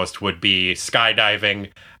out the most would be skydiving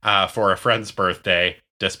for a friend's birthday,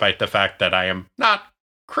 despite the fact that I am not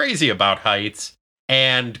crazy about heights,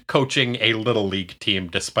 and coaching a little league team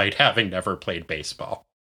despite having never played baseball.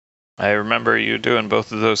 I remember you doing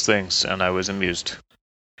both of those things, and I was amused.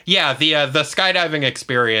 Yeah, the skydiving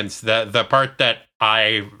experience, the part that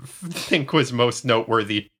I think was most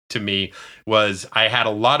noteworthy to me was I had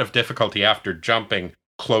a lot of difficulty after jumping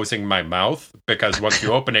closing my mouth, because once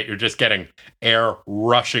you open it, you're just getting air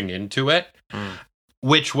rushing into it,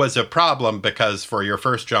 which was a problem because for your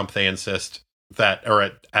first jump, they insist that,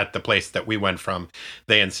 or at the place that we went from,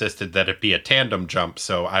 they insisted that it be a tandem jump.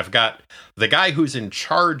 So I've got the guy who's in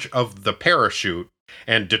charge of the parachute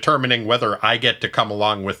and determining whether I get to come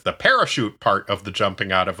along with the parachute part of the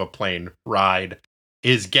jumping out of a plane ride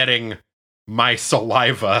is getting my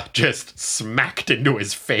saliva just smacked into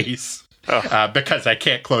his face because I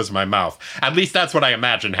can't close my mouth. At least that's what I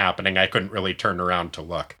imagine happening. I couldn't really turn around to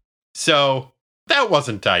look. So that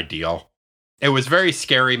wasn't ideal. It was very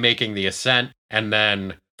scary making the ascent. And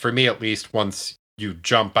then, for me at least, once you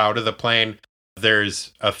jump out of the plane,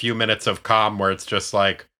 there's a few minutes of calm where it's just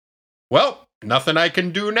like, well, nothing I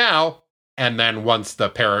can do now. And then once the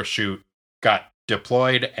parachute got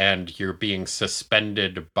deployed and you're being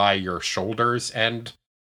suspended by your shoulders and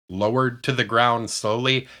lowered to the ground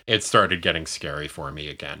slowly, it started getting scary for me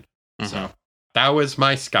again. So that was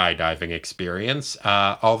my skydiving experience.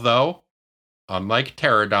 Although, unlike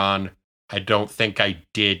Pterodon, I don't think I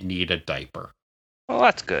did need a diaper. Well,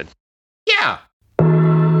 that's good. Yeah.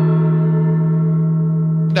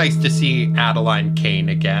 Nice to see Adeline Kane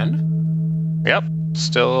again. Yep.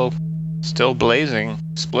 Still blazing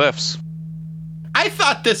spliffs. I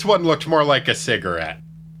thought this one looked more like a cigarette.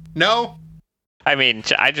 No? I mean,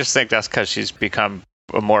 I just think that's because she's become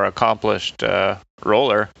a more accomplished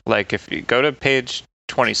roller. Like, if you go to page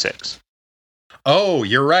 26. Oh,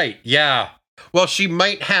 you're right. Yeah. Well, she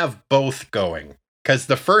might have both going, because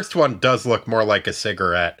the first one does look more like a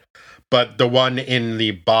cigarette, but the one in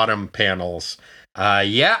the bottom panels,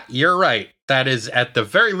 yeah, you're right. That is at the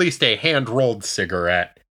very least a hand-rolled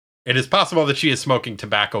cigarette. It is possible that she is smoking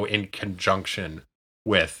tobacco in conjunction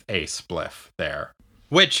with a spliff there.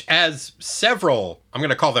 Which, as several, I'm going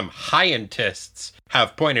to call them high-entists,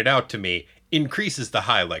 have pointed out to me, increases the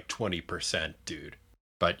high like 20%, dude.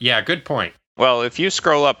 But yeah, good point. Well, if you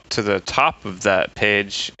scroll up to the top of that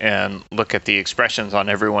page and look at the expressions on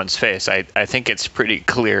everyone's face, I think it's pretty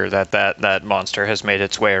clear that monster has made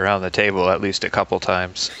its way around the table at least a couple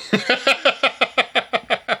times.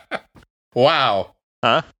 Wow.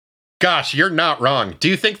 Huh? Gosh, you're not wrong. Do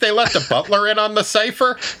you think they let the butler in on the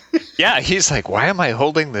cipher? Yeah, he's like, why am I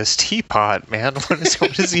holding this teapot, man?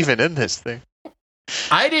 What is even in this thing?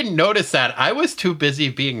 I didn't notice that. I was too busy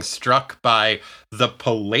being struck by the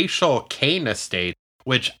palatial Kane estate,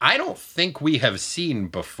 which I don't think we have seen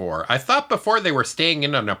before. I thought before they were staying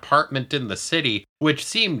in an apartment in the city, which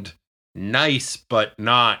seemed nice, but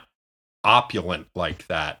not opulent like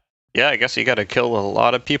that. Yeah, I guess you got to kill a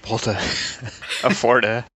lot of people to afford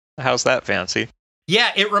a house that fancy.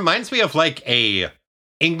 Yeah, it reminds me of like a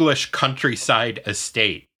English countryside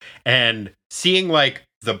estate, and seeing like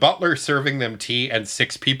the butler serving them tea and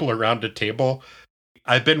 6 people around a table.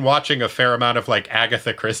 I've been watching a fair amount of like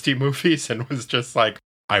Agatha Christie movies and was just like,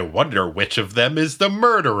 I wonder which of them is the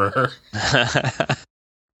murderer.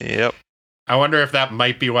 Yep. I wonder if that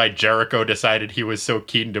might be why Jericho decided he was so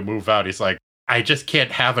keen to move out. He's like, I just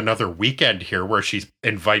can't have another weekend here where she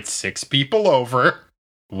invites 6 people over.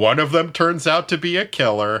 One of them turns out to be a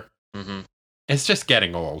killer. Mm-hmm. It's just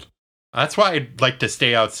getting old. That's why I'd like to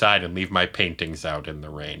stay outside and leave my paintings out in the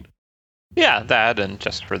rain. Yeah, that, and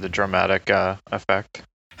just for the dramatic effect.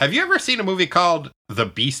 Have you ever seen a movie called The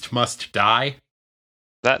Beast Must Die?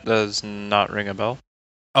 That does not ring a bell.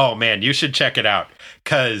 Oh man, you should check it out,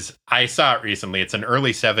 because I saw it recently. It's an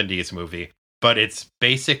early 70s movie, but it's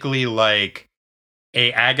basically like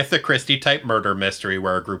a Agatha Christie type murder mystery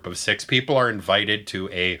where a group of 6 people are invited to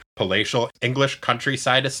a palatial English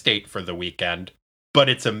countryside estate for the weekend. But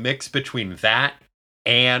it's a mix between that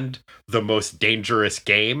and The Most Dangerous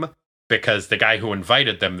Game, because the guy who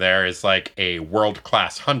invited them there is like a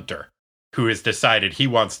world-class hunter who has decided he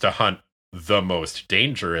wants to hunt the most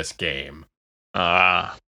dangerous game.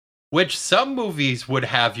 Which some movies would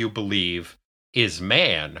have you believe is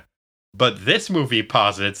man, but this movie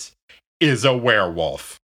posits is a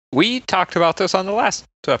werewolf. We talked about this on the last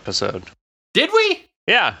episode. Did we?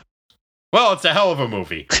 Yeah. Well, it's a hell of a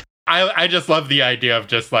movie. I just love the idea of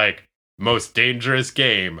just like, most dangerous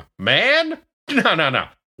game. Man? No.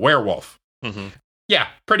 Werewolf. Mm-hmm. Yeah,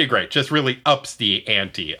 pretty great. Just really ups the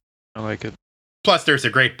ante. I like it. Plus, there's a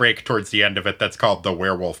great break towards the end of it that's called the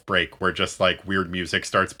werewolf break, where just like weird music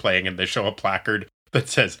starts playing and they show a placard that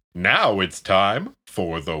says, now it's time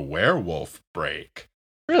for the werewolf break.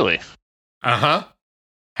 Really? Uh-huh.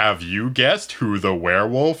 Have you guessed who the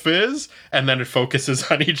werewolf is? And then it focuses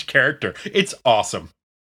on each character. It's awesome.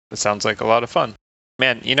 It sounds like a lot of fun.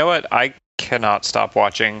 Man, you know what? I cannot stop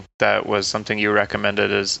watching that was something you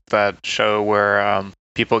recommended, is that show where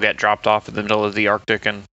people get dropped off in the middle of the Arctic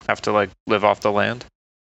and have to, like, live off the land.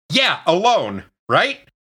 Yeah, Alone, right?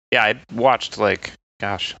 Yeah, I watched, like,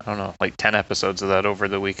 gosh, I don't know, like 10 episodes of that over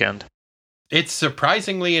the weekend. It's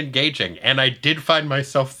surprisingly engaging, and I did find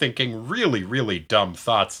myself thinking really, really dumb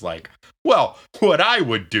thoughts like, well, what I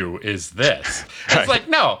would do is this. Right. It's like,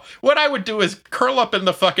 no, what I would do is curl up in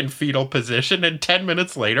the fucking fetal position and 10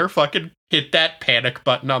 minutes later fucking hit that panic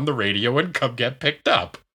button on the radio and come get picked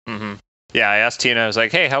up. Mm-hmm. Yeah, I asked Tina, I was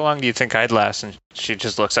like, hey, how long do you think I'd last? And she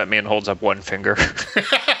just looks at me and holds up one finger.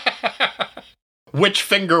 Which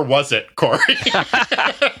finger was it, Corey?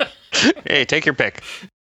 Hey, take your pick.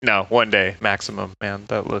 No, 1 day maximum. Man,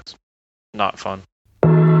 that looks not fun.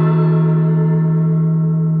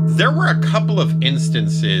 There were a couple of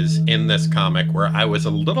instances in this comic where I was a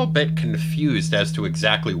little bit confused as to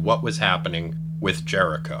exactly what was happening with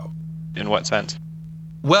Jericho. In what sense?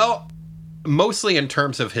 Well, mostly in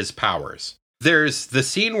terms of his powers. There's the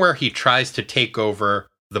scene where he tries to take over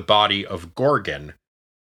the body of Gorgon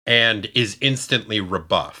and is instantly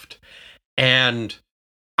rebuffed. And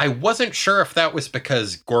I wasn't sure if that was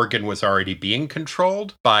because Gorgon was already being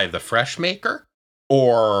controlled by the Freshmaker,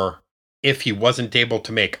 or if he wasn't able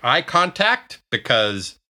to make eye contact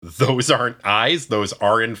because those aren't eyes, those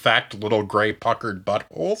are in fact little gray puckered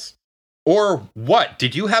buttholes. Or what?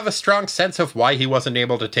 Did you have a strong sense of why he wasn't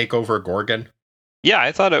able to take over Gorgon? Yeah,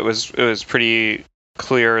 I thought it was pretty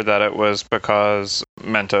clear that it was because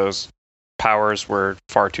Mento's powers were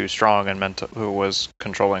far too strong and Mento, who was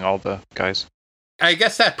controlling all the guys. I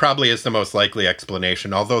guess that probably is the most likely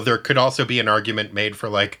explanation, although there could also be an argument made for,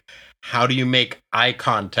 like, how do you make eye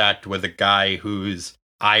contact with a guy whose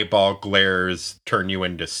eyeball glares turn you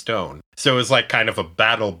into stone? So it's like kind of a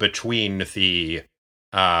battle between the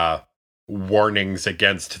warnings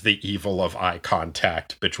against the evil of eye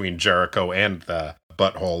contact between Jericho and the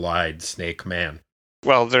butthole-eyed snake man.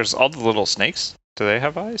 Well, there's all the little snakes. Do they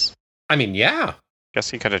have eyes? I mean, yeah. Guess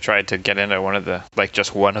he could have tried to get into one of the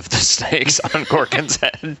snakes on Gorgon's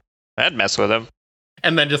head. That'd mess with him.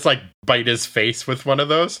 And then just, like, bite his face with one of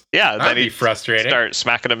those? Yeah, that'd be frustrating. Start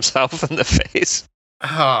smacking himself in the face.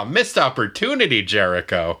 Ah, missed opportunity,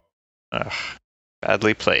 Jericho. Ugh,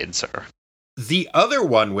 badly played, sir. The other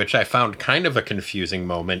one, which I found kind of a confusing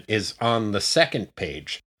moment, is on the second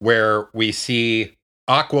page, where we see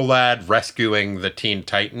Aqualad rescuing the Teen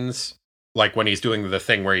Titans, like when he's doing the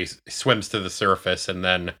thing where he swims to the surface and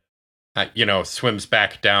then, swims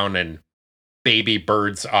back down and baby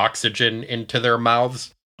birds oxygen into their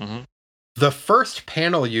mouths. Mm-hmm. The first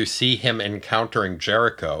panel you see him encountering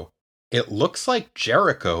Jericho, it looks like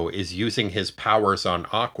Jericho is using his powers on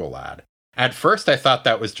Aqualad. At first I thought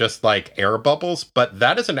that was just like air bubbles, but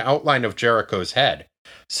that is an outline of Jericho's head.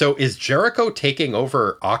 So is Jericho taking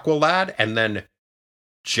over Aqualad and then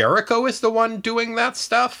Jericho is the one doing that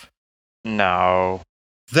stuff? No.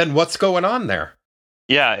 Then what's going on there?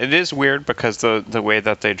 Yeah, it is weird because the way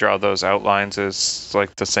that they draw those outlines is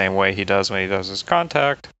like the same way he does when he does his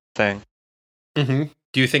contact thing. Mm-hmm.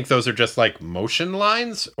 Do you think those are just like motion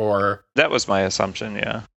lines, or? That was my assumption,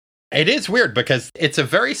 yeah. It is weird because it's a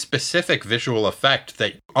very specific visual effect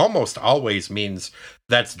that almost always means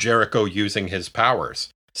that's Jericho using his powers.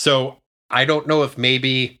 So I don't know if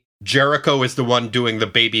maybe Jericho is the one doing the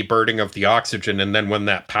baby birding of the oxygen, and then when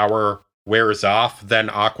that power wears off, then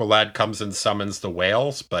Aqualad comes and summons the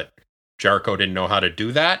whales, but Jericho didn't know how to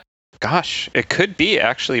do that. Gosh, it could be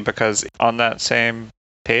actually, because on that same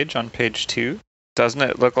page, on page 2, doesn't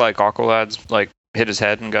it look like Aqualad's like hit his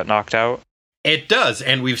head and got knocked out? It does,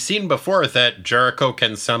 and we've seen before that Jericho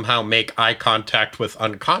can somehow make eye contact with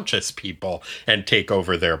unconscious people and take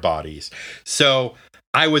over their bodies. So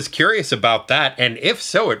I was curious about that, and if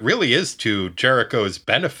so, it really is to Jericho's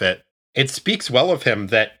benefit. It speaks well of him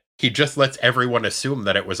that he just lets everyone assume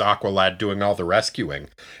that it was Aqualad doing all the rescuing.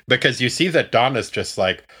 Because you see that Donna's just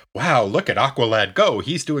like, wow, look at Aqualad go.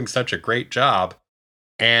 He's doing such a great job.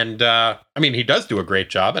 And, he does do a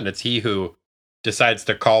great job, and it's he who decides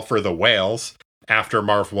to call for the whales after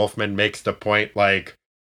Marv Wolfman makes the point, like,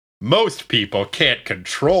 most people can't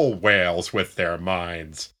control whales with their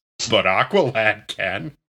minds, but Aqualad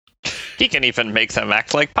can. He can even make them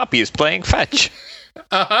act like puppies playing fetch.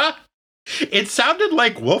 Uh-huh. It sounded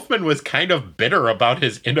like Wolfman was kind of bitter about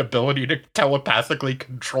his inability to telepathically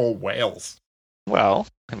control whales. Well,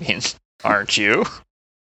 aren't you?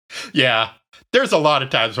 Yeah. There's a lot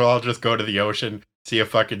of times where I'll just go to the ocean, see a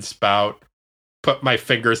fucking spout, put my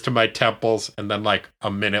fingers to my temples, and then like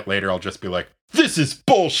a minute later I'll just be like, this is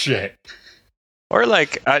bullshit! Or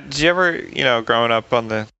like, did you ever, growing up on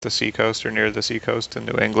the seacoast or near the seacoast in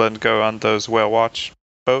New England, go on those whale watch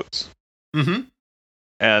boats? Mm-hmm.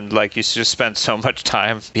 And like, you just spend so much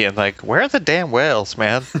time being like, where are the damn whales,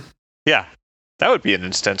 man? Yeah, that would be an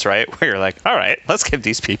instance, right? Where you're like, all right, let's give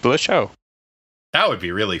these people a show. That would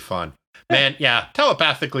be really fun. Man, yeah,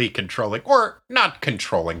 telepathically controlling, or not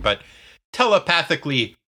controlling, but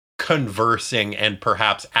telepathically conversing and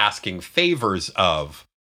perhaps asking favors of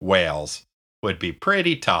whales would be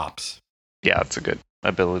pretty tops. Yeah, it's a good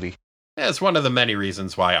ability. It's one of the many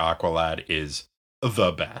reasons why Aqualad is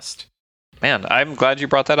the best. Man, I'm glad you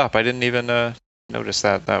brought that up. I didn't even notice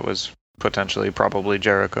that. That was potentially probably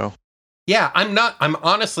Jericho. Yeah, I'm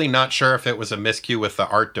honestly not sure if it was a miscue with the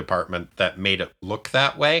art department that made it look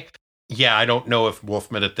that way. Yeah, I don't know if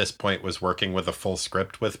Wolfman at this point was working with a full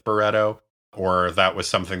script with Barreto, or that was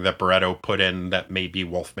something that Barreto put in that maybe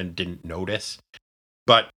Wolfman didn't notice.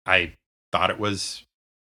 But I thought it was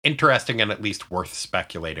interesting and at least worth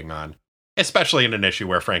speculating on, especially in an issue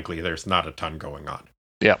where, frankly, there's not a ton going on.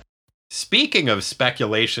 Yeah. Speaking of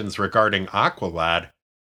speculations regarding Aqualad,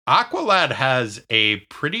 Aqualad has a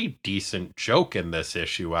pretty decent joke in this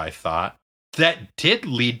issue, I thought, that did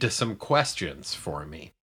lead to some questions for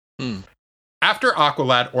me. After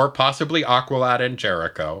Aqualad, or possibly Aqualad and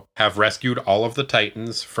Jericho, have rescued all of the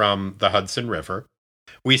Titans from the Hudson River,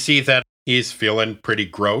 we see that he's feeling pretty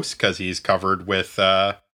gross because he's covered with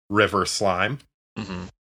river slime. Mm-hmm.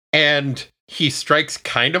 And he strikes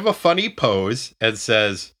kind of a funny pose and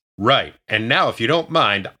says, "Right, and now if you don't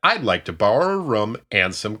mind, I'd like to borrow a room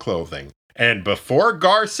and some clothing. And before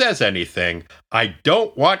Gar says anything, I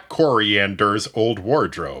don't want Coriander's old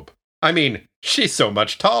wardrobe. I mean, she's so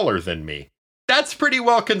much taller than me." That's pretty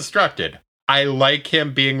well constructed. I like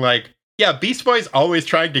him being like, yeah, Beast Boy's always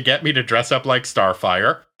trying to get me to dress up like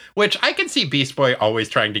Starfire, which I can see Beast Boy always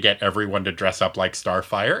trying to get everyone to dress up like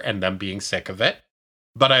Starfire and them being sick of it.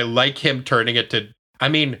 But I like him turning it to, I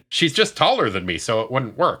mean, she's just taller than me, so it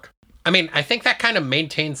wouldn't work. I mean, I think that kind of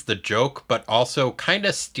maintains the joke, but also kind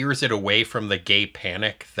of steers it away from the gay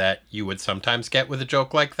panic that you would sometimes get with a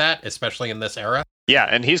joke like that, especially in this era. Yeah,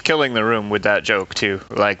 and he's killing the room with that joke, too.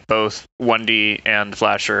 Like, both Wendy and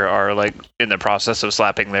Flasher are, like, in the process of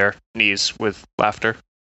slapping their knees with laughter.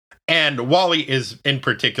 And Wally in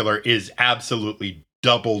particular, is absolutely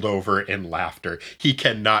doubled over in laughter. He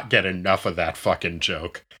cannot get enough of that fucking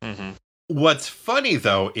joke. Mm-hmm. What's funny,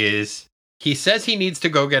 though, is he says he needs to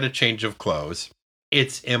go get a change of clothes.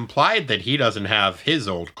 It's implied that he doesn't have his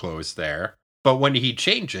old clothes there. But when he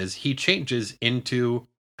changes into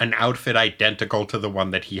an outfit identical to the one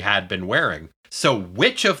that he had been wearing. So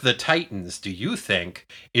which of the Titans do you think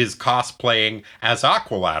is cosplaying as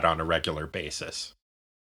Aqualad on a regular basis?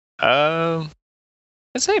 I'd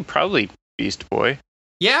say probably Beast Boy.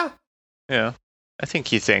 Yeah? Yeah. I think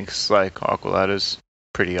he thinks, like, Aqualad is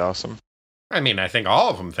pretty awesome. I mean, I think all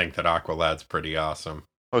of them think that Aqualad's pretty awesome.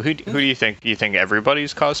 Well, who do you think? You think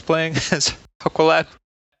everybody's cosplaying as Aqualad?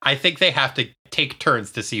 I think they have to take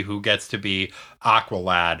turns to see who gets to be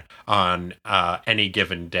Aqualad on any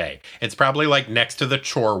given day. It's probably like next to the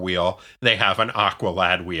chore wheel, they have an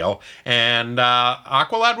Aqualad wheel, and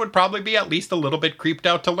Aqualad would probably be at least a little bit creeped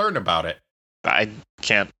out to learn about it. I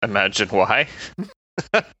can't imagine why.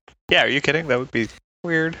 Yeah, are you kidding? That would be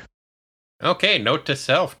weird. Okay, note to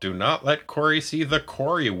self, do not let Corey see the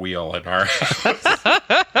Corey wheel in our house.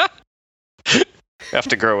 You have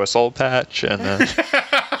to grow a soul patch and then...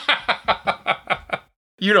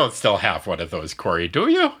 You don't still have one of those, Corey, do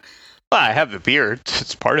you? Well, I have the beard.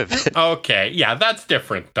 It's part of it. Okay, yeah, that's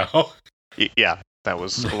different, though. Yeah, that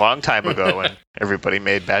was a long time ago when everybody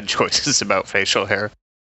made bad choices about facial hair.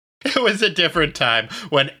 It was a different time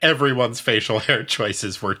when everyone's facial hair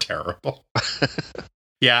choices were terrible.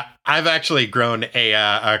 Yeah, I've actually grown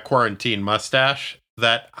a quarantine mustache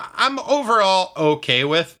that I'm overall okay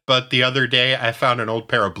with, but the other day I found an old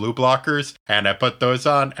pair of blue blockers, and I put those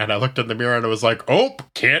on, and I looked in the mirror and I was like, oh,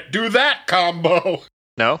 can't do that combo.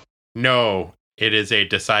 No? No, it is a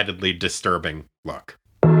decidedly disturbing look.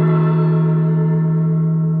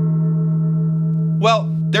 Well,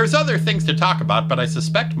 there's other things to talk about, but I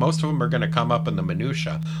suspect most of them are going to come up in the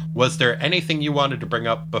minutia. Was there anything you wanted to bring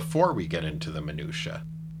up before we get into the minutia?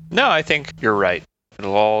 No, I think you're right.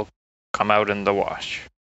 It'll all come out in the wash.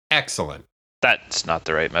 Excellent. That's not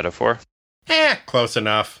the right metaphor. Close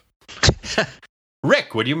enough.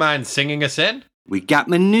 Rick, would you mind singing us in? We got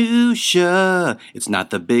minutia. It's not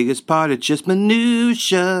the biggest part, it's just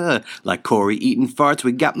minutia. Like Corey eating farts,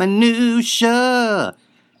 we got minutia.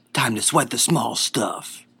 Time to sweat the small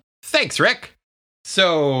stuff. Thanks, Rick.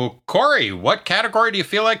 So, Corey, what category do you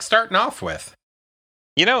feel like starting off with?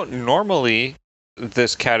 You know, normally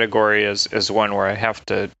this category is one where I have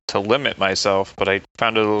to limit myself, but I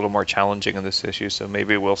found it a little more challenging in this issue, so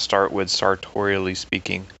maybe we'll start with sartorially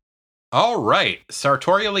speaking. All right.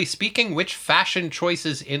 Sartorially speaking, which fashion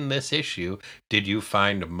choices in this issue did you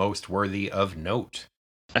find most worthy of note?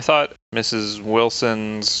 I thought Mrs.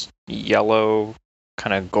 Wilson's yellow,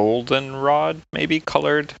 kind of goldenrod, maybe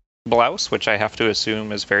colored blouse, which I have to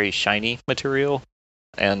assume is very shiny material,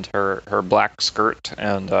 and her black skirt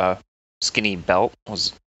and skinny belt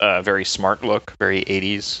was a very smart look, very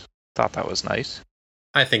 80s. Thought that was nice.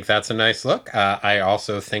 I think that's a nice look. I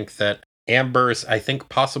also think that Amber's,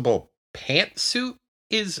 possible pantsuit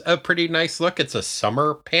is a pretty nice look. It's a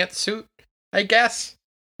summer pantsuit, I guess.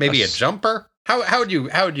 Maybe a jumper. How would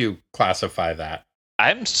you classify that?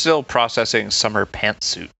 I'm still processing summer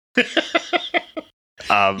pantsuit.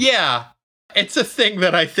 Yeah, it's a thing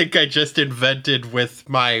that I think I just invented with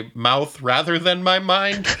my mouth rather than my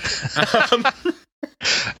mind.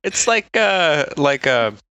 It's like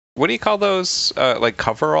what do you call those? Like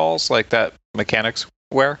coveralls, like that mechanics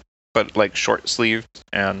wear, but like short sleeved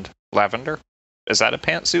and lavender. Is that a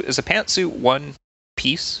pantsuit? Is a pantsuit one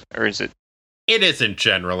piece, or is it? It isn't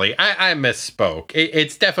generally. I misspoke.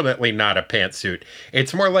 It's definitely not a pantsuit.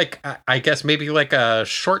 It's more like, I guess, maybe like a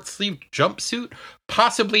short-sleeved jumpsuit.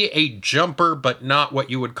 Possibly a jumper, but not what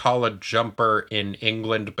you would call a jumper in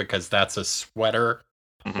England, because that's a sweater,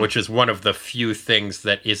 which is one of the few things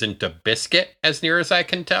that isn't a biscuit, as near as I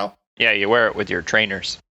can tell. Yeah, you wear it with your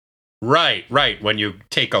trainers. Right. When you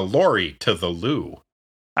take a lorry to the loo.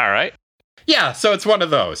 All right. Yeah, so it's one of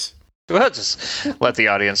those. Well, just let the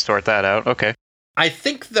audience sort that out. Okay. I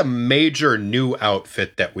think the major new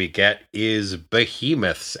outfit that we get is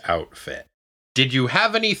Behemoth's outfit. Did you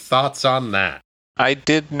have any thoughts on that? I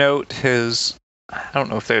did note his, I don't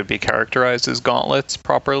know if they would be characterized as gauntlets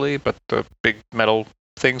properly, but the big metal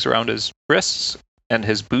things around his wrists and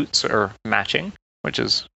his boots are matching, which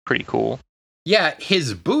is pretty cool. Yeah,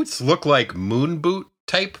 his boots look like moon boot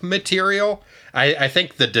type material. I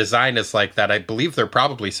think the design is like that. I believe they're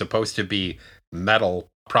probably supposed to be metal,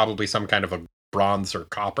 probably some kind of a bronze or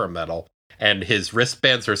copper metal. And his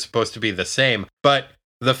wristbands are supposed to be the same. But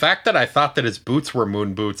the fact that I thought that his boots were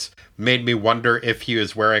moon boots made me wonder if he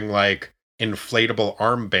was wearing like inflatable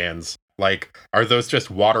armbands. Like, are those just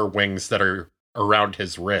water wings that are around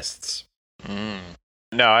his wrists?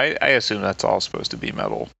 No, I assume that's all supposed to be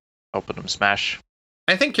metal, helping him smash.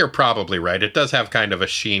 I think you're probably right. It does have kind of a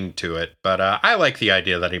sheen to it, but I like the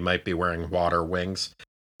idea that he might be wearing water wings.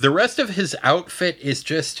 The rest of his outfit is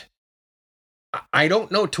just, I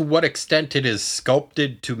don't know to what extent it is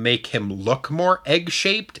sculpted to make him look more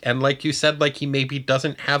egg-shaped, and like you said, like he maybe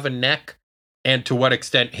doesn't have a neck, and to what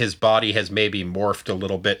extent his body has maybe morphed a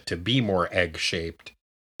little bit to be more egg-shaped.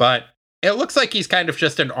 But it looks like he's kind of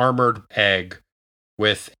just an armored egg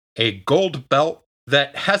with a gold belt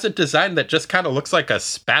that has a design that just kind of looks like a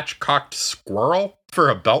spatchcocked squirrel for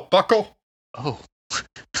a belt buckle. Oh.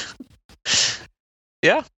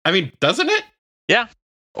 Yeah. I mean, doesn't it? Yeah.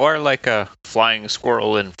 Or like a flying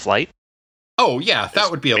squirrel in flight. Oh, yeah.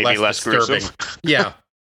 That would be a less disturbing. Yeah.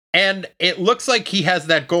 And it looks like he has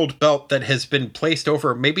that gold belt that has been placed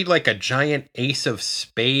over maybe like a giant ace of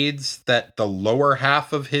spades that the lower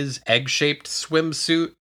half of his egg-shaped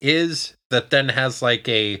swimsuit is, that then has like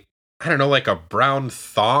a, I don't know, like a brown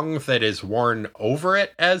thong that is worn over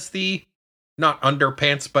it as the, not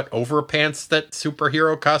underpants, but overpants that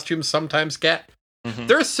superhero costumes sometimes get. Mm-hmm.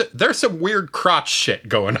 There's some weird crotch shit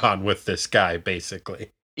going on with this guy, basically.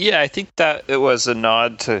 Yeah, I think that it was a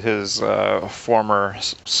nod to his former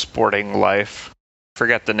sporting life.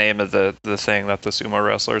 Forget the name of the thing that the sumo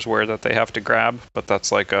wrestlers wear that they have to grab, but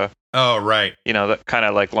that's like a... Oh, right. You know, that kind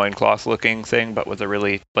of like loincloth looking thing, but with a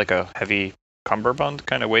really, like a heavy cummerbund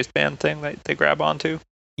kind of waistband thing that they grab onto.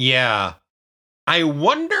 Yeah. I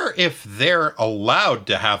wonder if they're allowed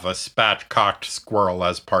to have a spatchcocked squirrel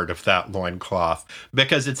as part of that loincloth,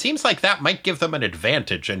 because it seems like that might give them an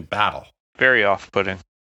advantage in battle. Very off-putting.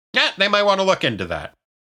 Yeah, they might want to look into that.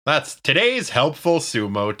 That's today's helpful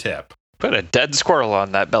sumo tip. Put a dead squirrel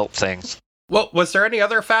on that belt thing. Well, was there any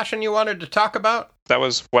other fashion you wanted to talk about? That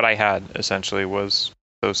was what I had, essentially, was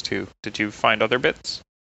those two. Did you find other bits?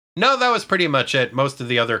 No, that was pretty much it. Most of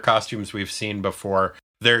the other costumes we've seen before,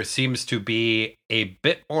 there seems to be a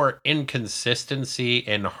bit more inconsistency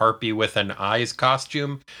in Harpy with an Eyes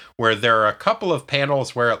costume, where there are a couple of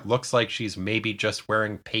panels where it looks like she's maybe just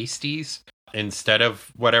wearing pasties instead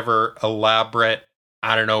of whatever elaborate,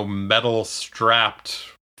 I don't know, metal strapped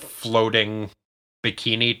floating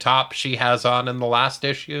bikini top she has on in the last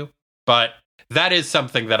issue. But that is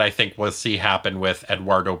something that I think we'll see happen with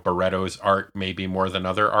Eduardo Barreto's art, maybe more than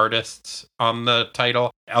other artists on the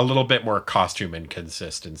title. A little bit more costume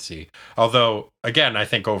inconsistency. Although, again, I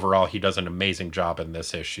think overall he does an amazing job in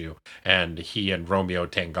this issue, and he and Romeo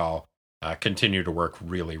Tanghal continue to work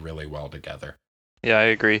really, really well together. Yeah, I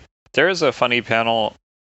agree. There is a funny panel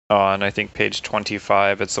on, I think, page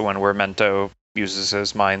 25. It's the one where Mento uses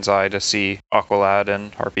his mind's eye to see Aqualad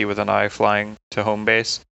and Harpy with an eye flying to home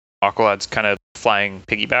base. Aqualad's kind of flying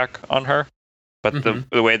piggyback on her, but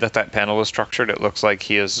the way that panel is structured, it looks like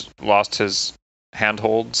he has lost his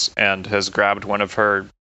handholds and has grabbed one of her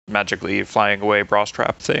magically flying away bra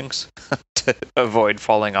strap things to avoid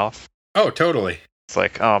falling off. Oh, totally. It's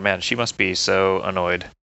like, oh man, she must be so annoyed.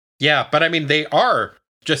 Yeah, but I mean, they are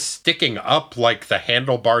just sticking up like the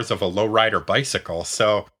handlebars of a lowrider bicycle,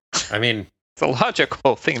 so, I mean... It's a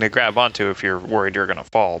logical thing to grab onto if you're worried you're going to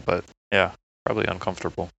fall, but yeah, probably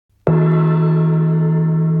uncomfortable.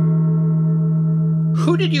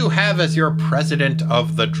 Who did you have as your president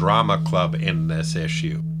of the drama club in this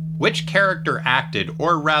issue? Which character acted,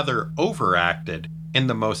 or rather overacted, in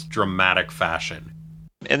the most dramatic fashion?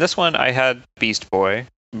 In this one, I had Beast Boy,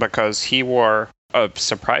 because he wore a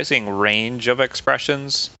surprising range of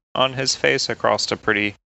expressions on his face across a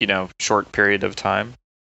pretty, short period of time.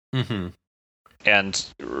 Mm-hmm. And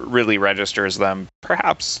really registers them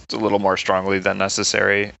perhaps a little more strongly than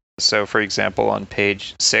necessary. So, for example, on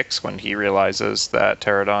page 6, when he realizes that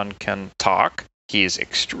Pterodon can talk, he's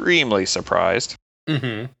extremely surprised.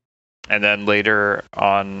 Mm-hmm. And then later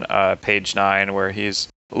on page 9, where he's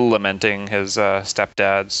lamenting his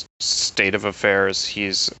stepdad's state of affairs,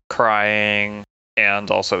 he's crying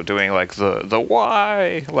and also doing like the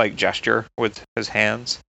why like gesture with his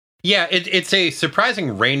hands. Yeah, it's a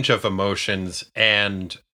surprising range of emotions,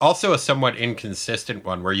 and also a somewhat inconsistent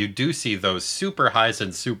one, where you do see those super highs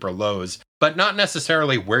and super lows, but not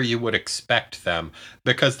necessarily where you would expect them,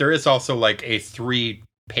 because there is also like a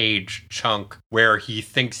 3-page chunk where he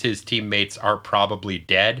thinks his teammates are probably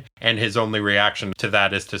dead, and his only reaction to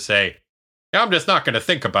that is to say, I'm just not going to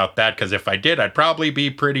think about that, because if I did, I'd probably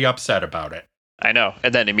be pretty upset about it. I know.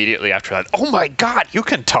 And then immediately after that, oh my god, you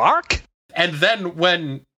can talk? And then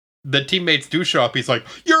when the teammates do show up, he's like,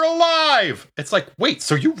 you're alive! It's like, wait,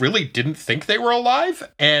 so you really didn't think they were alive?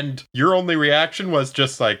 And your only reaction was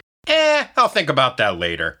just like, I'll think about that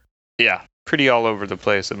later. Yeah, pretty all over the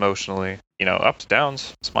place emotionally. Ups,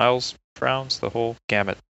 downs, smiles, frowns, the whole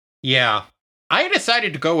gamut. Yeah. I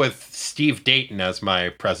decided to go with Steve Dayton as my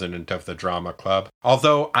president of the drama club,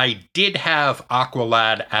 although I did have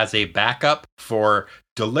Aqualad as a backup for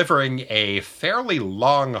delivering a fairly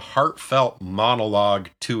long, heartfelt monologue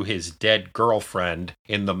to his dead girlfriend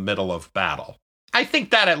in the middle of battle. I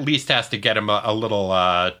think that at least has to get him a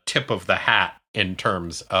little tip of the hat in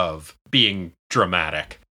terms of being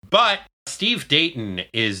dramatic. But Steve Dayton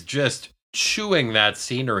is just chewing that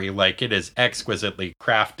scenery like it is exquisitely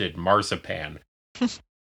crafted marzipan.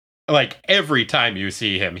 Like, every time you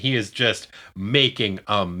see him, he is just making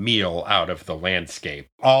a meal out of the landscape.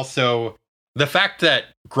 Also, the fact that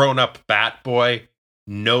grown-up Batboy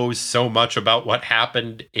knows so much about what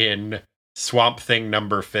happened in Swamp Thing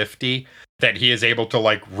number 50 that he is able to,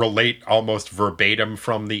 like, relate almost verbatim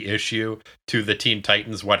from the issue to the Teen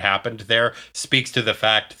Titans what happened there speaks to the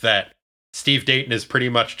fact that Steve Dayton is pretty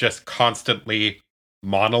much just constantly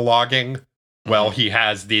monologuing while he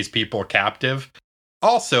has these people captive.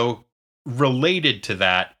 Also, related to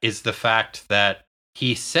that is the fact that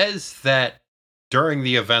he says that during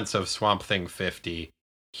the events of Swamp Thing 50,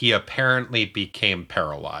 he apparently became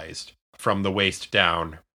paralyzed from the waist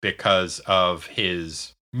down because of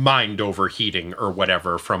his mind overheating or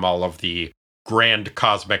whatever from all of the grand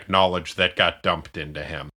cosmic knowledge that got dumped into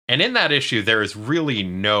him. And in that issue, there is really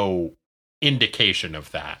no indication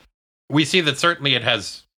of that. We see that certainly it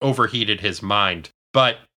has overheated his mind,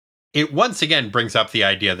 but it once again brings up the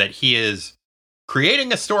idea that he is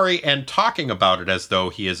creating a story and talking about it as though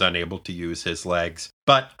he is unable to use his legs.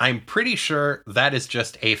 But I'm pretty sure that is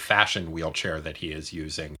just a fashion wheelchair that he is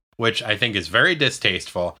using, which I think is very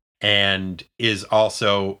distasteful and is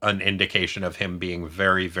also an indication of him being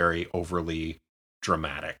very, very overly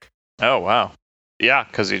dramatic. Oh, wow. Yeah,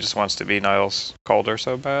 because he just wants to be Niles Calder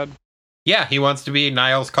so bad. Yeah, he wants to be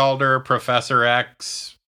Niles Calder, Professor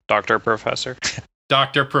Dr. Professor.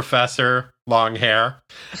 Dr. Professor Longhair.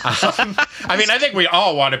 I mean, I think we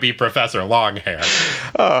all want to be Professor Longhair.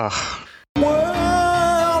 Oh.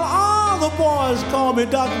 Well, all the boys call me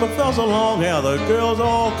Dr. Professor Longhair. The girls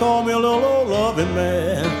all call me a little old loving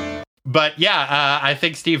man. But yeah, I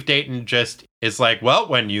think Steve Dayton just is like, well,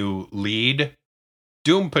 when you lead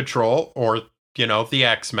Doom Patrol or, the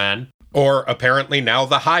X-Men, Or apparently now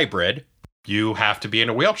the hybrid. You have to be in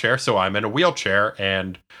a wheelchair, so I'm in a wheelchair,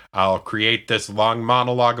 and I'll create this long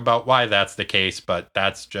monologue about why that's the case, but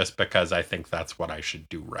that's just because I think that's what I should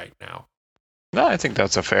do right now. No, I think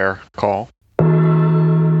that's a fair call.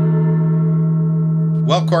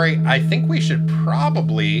 Well, Corey, I think we should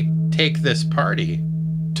probably take this party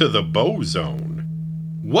to the Bozone.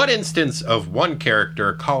 What instance of one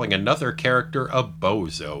character calling another character a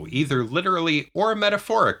bozo, either literally or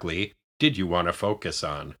metaphorically, did you want to focus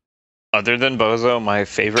on? Other than Bozo, my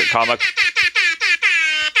favorite comic...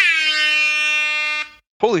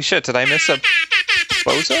 Holy shit, did I miss a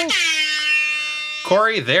Bozo?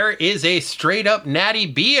 Corey, there is a straight-up Natty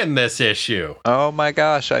B in this issue. Oh my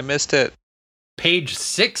gosh, I missed it. Page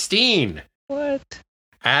 16. What?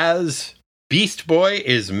 As Beast Boy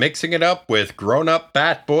is mixing it up with grown-up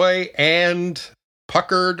Bat Boy and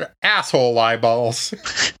puckered asshole eyeballs,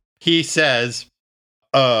 he says,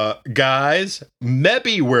 guys,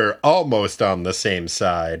 maybe we're almost on the same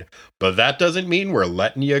side, but that doesn't mean we're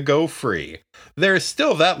letting you go free. There's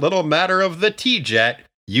still that little matter of the T-Jet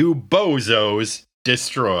you bozos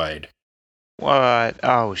destroyed. What?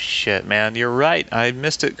 Oh shit, man. You're right. I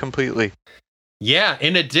missed it completely. Yeah,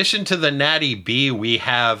 in addition to the Natty B, we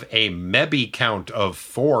have a Mebby count of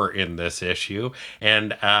 4 in this issue,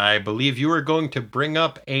 and I believe you were going to bring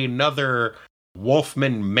up another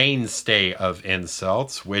Wolfman mainstay of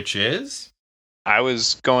insults, which is? I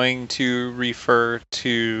was going to refer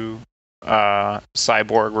to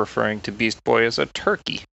Cyborg referring to Beast Boy as a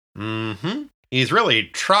turkey. Mm-hmm. He's really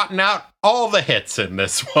trotting out all the hits in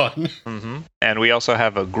this one. Mm-hmm. And we also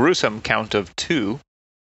have a gruesome count of 2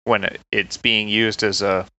 when it's being used as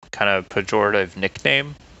a kind of pejorative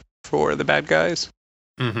nickname for the bad guys.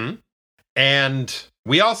 Mm-hmm. And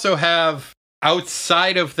we also have,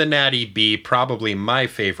 outside of the Natty B, probably my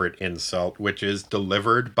favorite insult, which is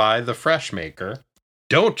delivered by the Freshmaker.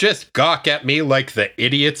 Don't just gawk at me like the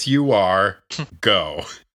idiots you are. Go.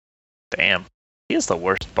 Damn. He is the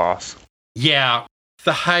worst boss. Yeah,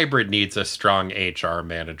 the hybrid needs a strong HR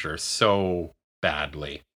manager so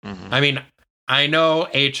badly. Mm-hmm. I mean, I know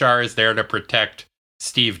HR is there to protect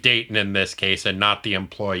Steve Dayton in this case and not the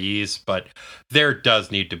employees, but there does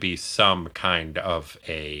need to be some kind of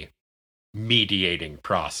a mediating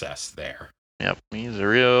process there. Yep, he's a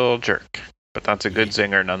real jerk. But that's a good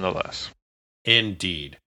zinger nonetheless.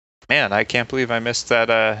 Indeed. Man, I can't believe I missed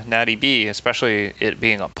that Natty B, especially it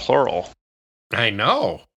being a plural. I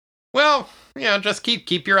know. Well, yeah, just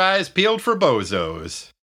keep your eyes peeled for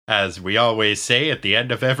bozos, as we always say at the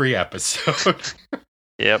end of every episode.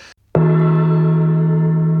 Yep.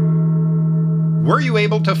 Were you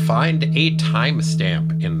able to find a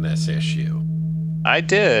timestamp in this issue? I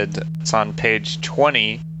did. It's on page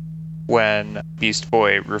 20 when Beast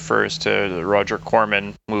Boy refers to the Roger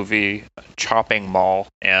Corman movie Chopping Mall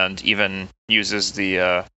and even uses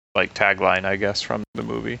the tagline, I guess, from the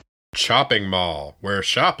movie. Chopping Mall, where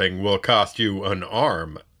shopping will cost you an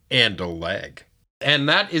arm and a leg. And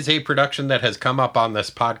that is a production that has come up on this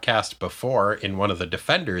podcast before in one of the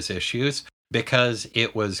Defenders issues because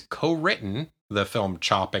it was co-written, the film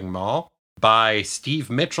Chopping Mall, by Steve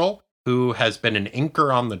Mitchell, who has been an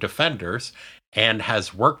inker on the Defenders and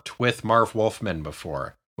has worked with Marv Wolfman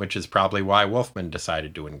before, which is probably why Wolfman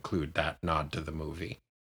decided to include that nod to the movie.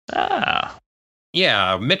 Ah.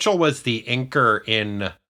 Yeah, Mitchell was the inker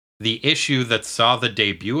in the issue that saw the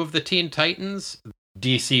debut of the Teen Titans,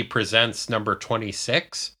 DC Presents number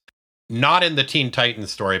 26. Not in the Teen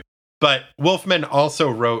Titans story, but Wolfman also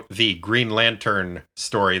wrote the Green Lantern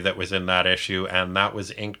story that was in that issue, and that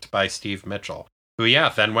was inked by Steve Mitchell, who,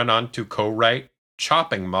 then went on to co-write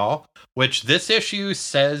Chopping Mall, which this issue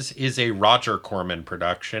says is a Roger Corman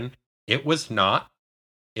production. It was not.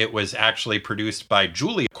 It was actually produced by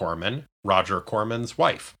Julie Corman, Roger Corman's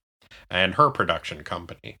wife, and her production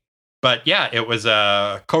company. But it was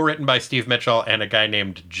co-written by Steve Mitchell and a guy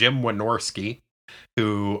named Jim Wynorski,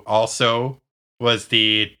 who also was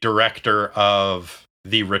the director of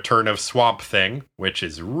The Return of Swamp Thing, which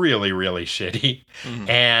is really, really shitty. Mm-hmm.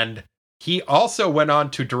 And he also went on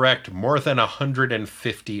to direct more than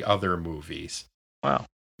 150 other movies. Wow.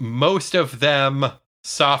 Most of them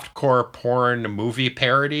softcore porn movie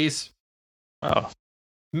parodies. Oh.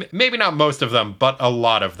 Maybe not most of them, but a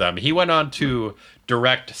lot of them. He went on to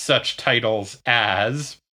direct such titles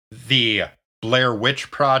as the Blair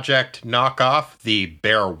Witch Project knockoff, the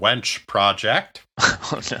Bear Wench Project,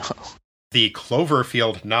 oh no, the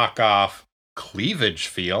Cloverfield knockoff, Cleavage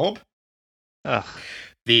Field,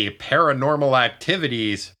 the Paranormal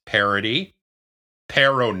Activities parody,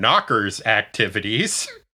 Paro Knockers Activities.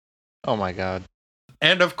 Oh my god.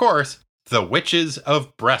 And of course, The Witches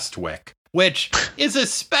of Breastwick, which is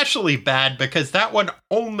especially bad because that one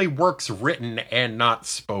only works written and not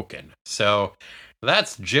spoken. So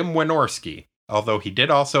that's Jim Wynorski, although he did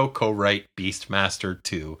also co-write Beastmaster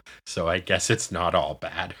 2, so I guess it's not all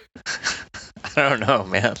bad. I don't know,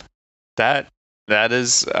 man. That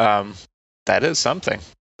is something.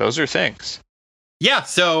 Those are things. Yeah,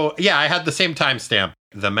 so I had the same timestamp,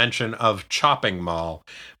 the mention of Chopping Mall,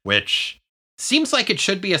 which seems like it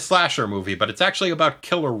should be a slasher movie, but it's actually about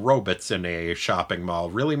killer robots in a shopping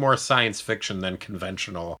mall. Really more science fiction than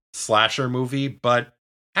conventional slasher movie, but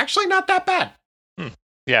actually not that bad.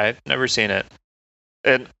 Yeah, I've never seen it.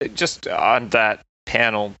 And just on that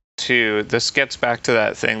panel, too, this gets back to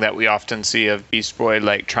that thing that we often see of Beast Boy,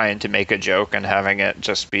 like, trying to make a joke and having it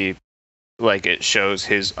just be like it shows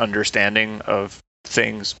his understanding of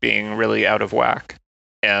things being really out of whack.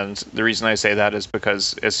 And the reason I say that is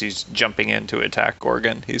because as he's jumping in to attack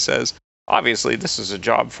Gorgon, he says, obviously this is a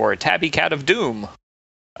job for a Tabby Cat of Doom,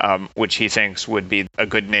 which he thinks would be a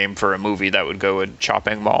good name for a movie that would go with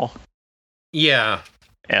Chopping Mall. Yeah.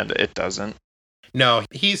 And it doesn't. No,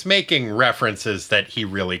 he's making references that he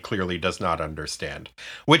really clearly does not understand,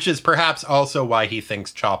 which is perhaps also why he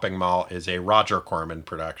thinks Chopping Mall is a Roger Corman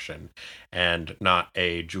production and not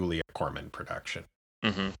a Julia Corman production.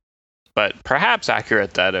 Mm-hmm. But perhaps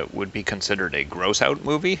accurate that it would be considered a gross-out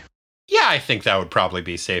movie? Yeah, I think that would probably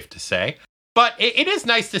be safe to say. But it is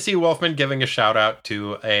nice to see Wolfman giving a shout-out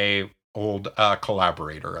to a old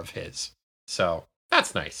collaborator of his. So,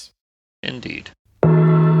 that's nice. Indeed.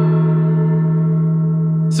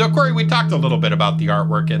 So, Corey, we talked a little bit about the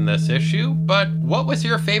artwork in this issue, but what was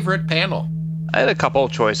your favorite panel? I had a couple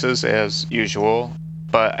of choices, as usual,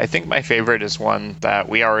 but I think my favorite is one that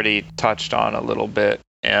we already touched on a little bit,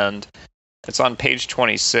 and it's on page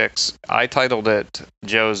 26. I titled it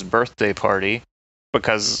Joe's Birthday Party,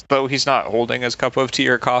 because though he's not holding his cup of tea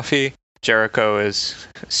or coffee, Jericho is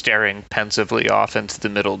staring pensively off into the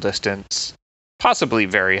middle distance, possibly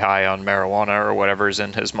very high on marijuana or whatever's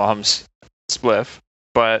in his mom's spliff.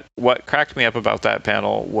 But what cracked me up about that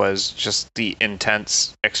panel was just the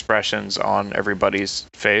intense expressions on everybody's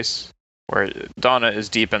face, where Donna is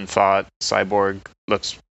deep in thought, Cyborg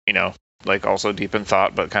looks, like also deep in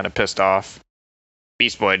thought, but kind of pissed off.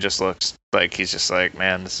 Beast Boy just looks like he's just like,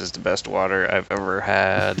 man, this is the best water I've ever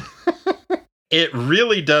had. It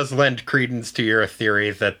really does lend credence to your theory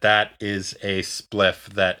that is a spliff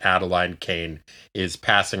that Adeline Kane is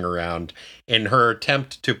passing around in her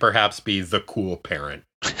attempt to perhaps be the cool parent.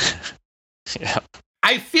 Yeah.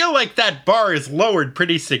 I feel like that bar is lowered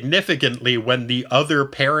pretty significantly when the other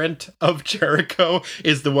parent of Jericho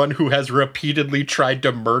is the one who has repeatedly tried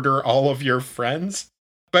to murder all of your friends.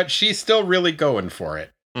 But she's still really going for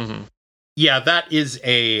it. Mm-hmm. Yeah, that is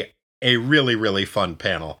a really, really fun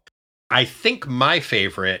panel. I think my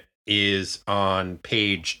favorite is on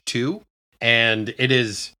page 2, and it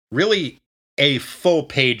is really a full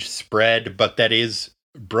page spread, but that is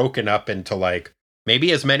broken up into like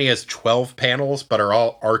maybe as many as 12 panels, but are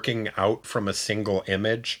all arcing out from a single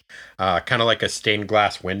image, kind of like a stained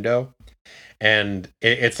glass window. And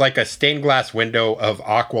it's like a stained glass window of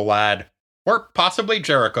Aqualad, or possibly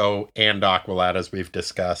Jericho and Aqualad, as we've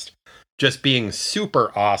discussed, just being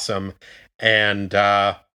super awesome. And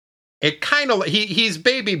it kind of, he's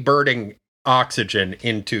baby birding oxygen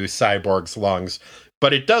into Cyborg's lungs,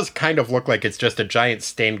 but it does kind of look like it's just a giant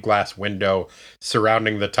stained glass window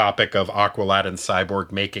surrounding the topic of Aqualad and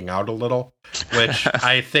Cyborg making out a little, which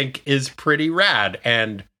I think is pretty rad.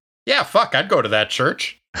 And yeah, fuck, I'd go to that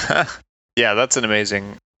church. Yeah, that's an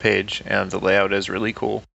amazing page, and the layout is really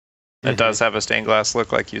cool. It does have a stained glass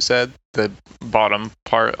look, like you said. The bottom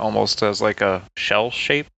part almost has like a shell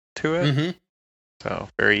shape to it. Mm-hmm. So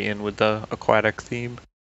very in with the aquatic theme.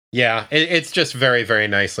 Yeah, it's just very, very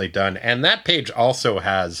nicely done. And that page also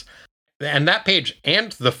has, and that page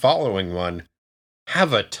and the following one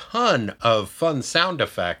have a ton of fun sound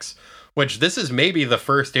effects, which this is maybe the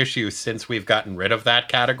first issue since we've gotten rid of that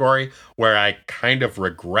category where I kind of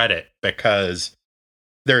regret it, because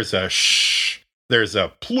there's a shh, there's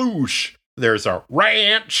a ploosh, there's a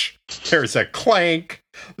ranch, there's a clank,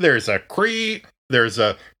 there's a cree, there's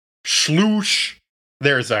a shloosh,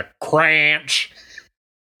 there's a cranch.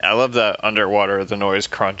 I love that underwater the noise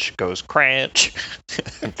crunch goes cranch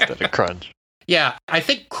instead of crunch. Yeah, I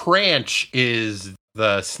think cranch is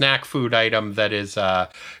the snack food item that is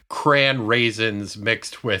cran raisins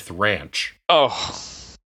mixed with ranch.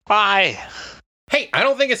 Oh, why? Hey, I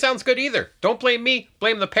don't think it sounds good either. Don't blame me.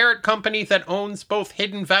 Blame the parent company that owns both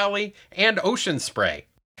Hidden Valley and Ocean Spray.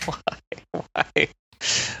 Why?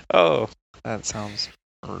 Oh, that sounds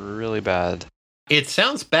really bad. It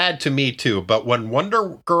sounds bad to me too, but when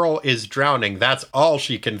Wonder Girl is drowning, that's all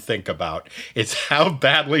she can think about. It's how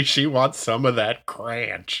badly she wants some of that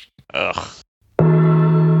cranch. Ugh.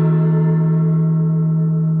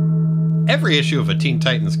 Every issue of a Teen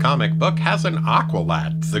Titans comic book has an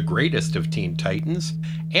Aqualad, the greatest of Teen Titans,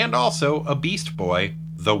 and also a Beast Boy,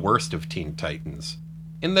 the worst of Teen Titans.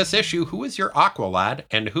 In this issue, who is your Aqualad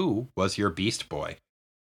and who was your Beast Boy?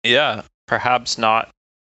 Yeah, perhaps not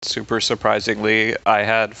super surprisingly, I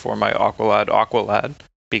had for my Aqualad,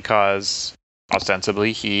 because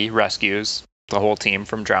ostensibly he rescues the whole team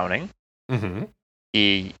from drowning. Mm-hmm.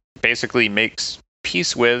 He basically makes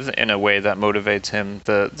peace with, in a way that motivates him,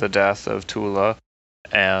 the death of Tula,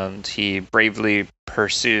 and he bravely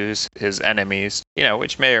pursues his enemies,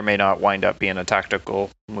 which may or may not wind up being a tactical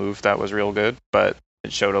move that was real good, but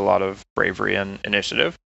it showed a lot of bravery and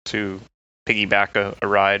initiative to piggyback a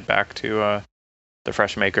ride back to the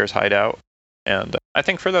Freshmakers' hideout, and I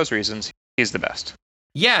think for those reasons, he's the best.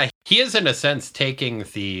 Yeah, he is in a sense taking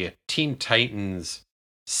the Teen Titans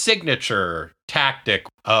signature tactic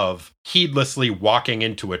of heedlessly walking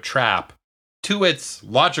into a trap to its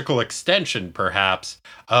logical extension, perhaps,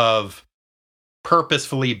 of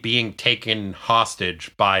purposefully being taken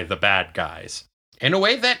hostage by the bad guys. In a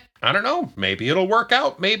way that, I don't know, maybe it'll work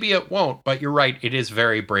out, maybe it won't, but you're right, it is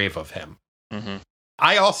very brave of him. Mm-hmm.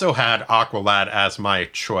 I also had Aqualad as my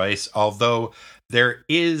choice, although there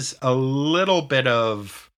is a little bit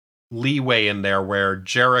of leeway in there where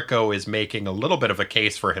Jericho is making a little bit of a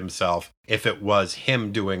case for himself if it was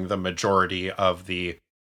him doing the majority of the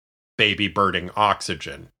baby birding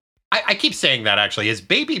oxygen. I keep saying that, actually. Is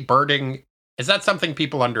baby birding, is that something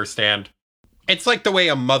people understand? It's like the way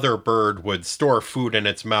a mother bird would store food in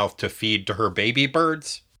its mouth to feed to her baby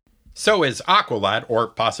birds. So is Aqualad, or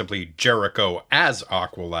possibly Jericho as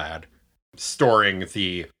Aqualad, storing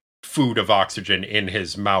the food of oxygen in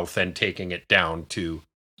his mouth and taking it down to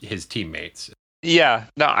his teammates. Yeah,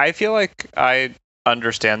 no, I feel like I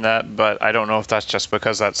understand that, but I don't know if that's just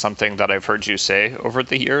because that's something that I've heard you say over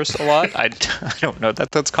the years a lot. I don't know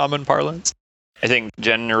that that's common parlance. I think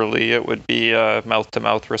generally it would be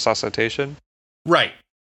mouth-to-mouth resuscitation. Right.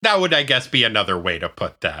 That would, I guess, be another way to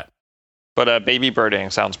put that. But baby birding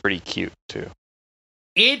sounds pretty cute, too.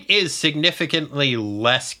 It is significantly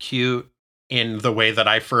less cute in the way that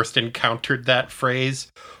I first encountered that phrase,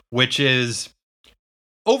 which is,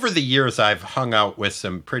 over the years, I've hung out with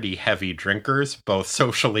some pretty heavy drinkers, both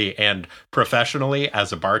socially and professionally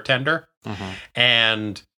as a bartender. Mm-hmm.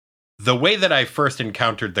 And the way that I first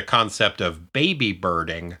encountered the concept of baby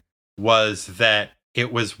birding was that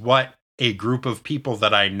it was what a group of people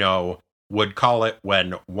that I know would call it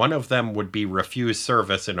when one of them would be refused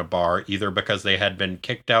service in a bar, either because they had been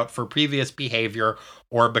kicked out for previous behavior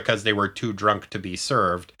or because they were too drunk to be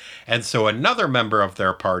served. And so another member of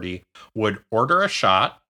their party would order a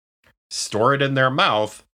shot, store it in their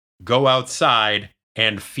mouth, go outside,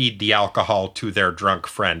 and feed the alcohol to their drunk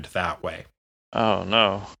friend that way. Oh,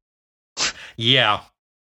 no. Yeah.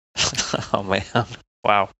 Oh, man.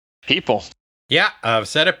 Wow. People. Yeah, I've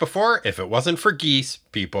said it before. If it wasn't for geese,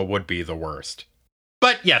 people would be the worst.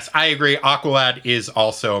 But yes, I agree. Aqualad is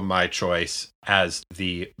also my choice as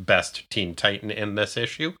the best Teen Titan in this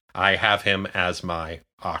issue. I have him as my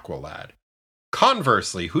Aqualad.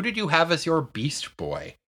 Conversely, who did you have as your Beast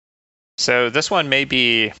Boy? So this one may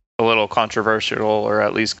be a little controversial, or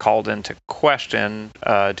at least called into question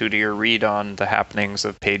due to your read on the happenings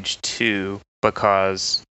of page 2,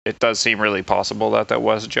 because it does seem really possible that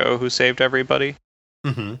was Joe who saved everybody.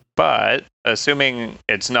 Mm-hmm. But assuming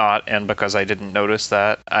it's not, and because I didn't notice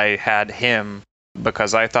that, I had him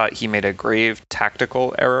because I thought he made a grave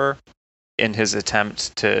tactical error in his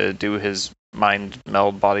attempt to do his mind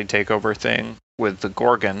meld body takeover thing with the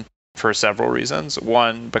Gorgon for several reasons.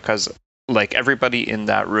 One, because like everybody in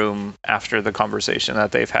that room after the conversation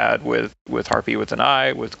that they've had with Harpy with an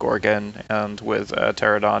eye, with Gorgon, and with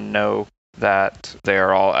Pterodon know that they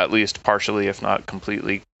are all at least partially, if not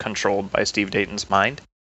completely, controlled by Steve Dayton's mind.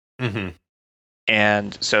 Mm-hmm.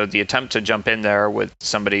 And so the attempt to jump in there with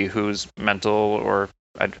somebody whose mental, or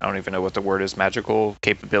I don't even know what the word is, magical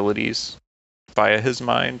capabilities via his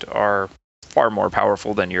mind are far more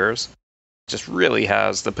powerful than yours, just really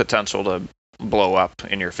has the potential to blow up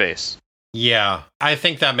in your face. Yeah, I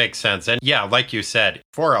think that makes sense. And yeah, like you said,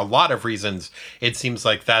 for a lot of reasons, it seems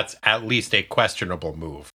like that's at least a questionable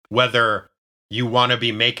move. Whether you want to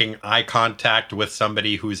be making eye contact with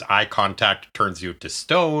somebody whose eye contact turns you to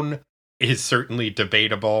stone is certainly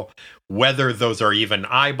debatable. Whether those are even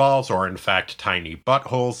eyeballs or in fact tiny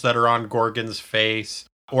buttholes that are on Gorgon's face.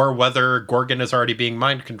 or whether Gorgon is already being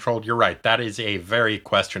mind controlled. You're right. That is a very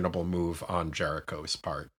questionable move on Jericho's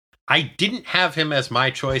part. I didn't have him as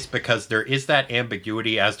my choice because there is that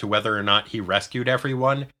ambiguity as to whether or not he rescued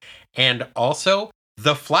everyone. And also,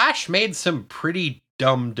 the Flash made some pretty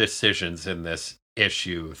dumb decisions in this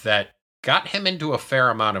issue that got him into a fair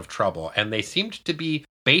amount of trouble. And they seemed to be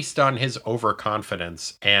based on his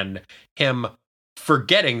overconfidence and him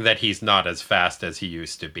forgetting that he's not as fast as he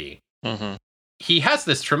used to be. Mm-hmm. He has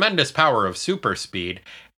this tremendous power of super speed.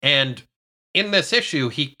 And in this issue,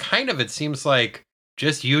 he kind of, it seems like,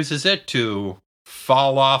 just uses it to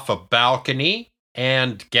fall off a balcony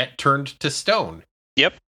and get turned to stone.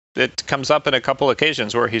 Yep. It comes up in a couple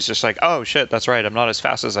occasions where he's just like, oh shit, that's right, I'm not as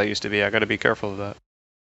fast as I used to be. I gotta be careful of that.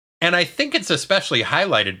 And I think it's especially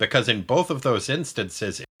highlighted because in both of those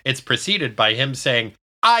instances, it's preceded by him saying,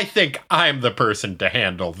 I think I'm the person to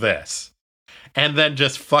handle this. And then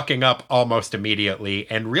just fucking up almost immediately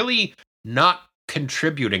and really not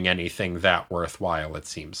contributing anything that worthwhile, it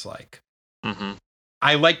seems like. Mm-hmm.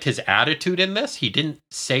 I liked his attitude in this. He didn't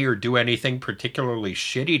say or do anything particularly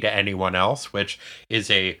shitty to anyone else, which is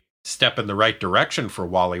a step in the right direction for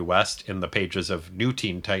Wally West in the pages of New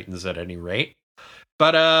Teen Titans at any rate.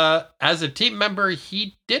 But as a team member,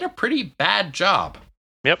 he did a pretty bad job.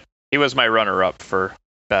 Yep. He was my runner-up for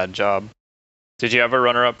bad job. Did you have a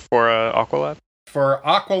runner-up for Aqualad? For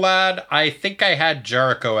Aqualad, I think I had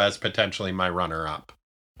Jericho as potentially my runner-up.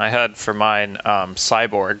 I had for mine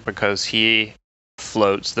Cyborg because he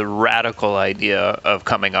floats the radical idea of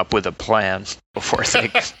coming up with a plan before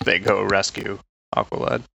they go rescue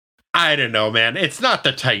Aqualad. I don't know, man. It's not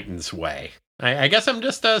the Titans' way. I guess I'm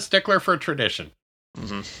just a stickler for tradition.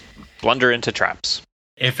 Mm-hmm. Blunder into traps.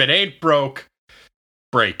 If it ain't broke,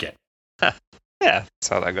 break it. Yeah, that's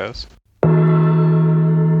how that goes.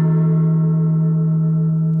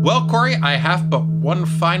 Well, Corey, I have but one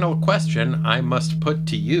final question I must put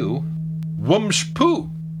to you. Wumshpoot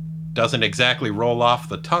doesn't exactly roll off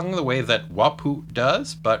the tongue the way that Wapoot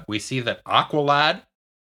does, but we see that Aqualad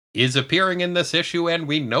is appearing in this issue and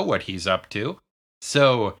we know what he's up to.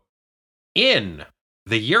 So, in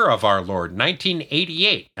the year of our Lord,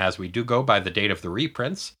 1988, as we do go by the date of the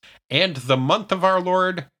reprints, and the month of our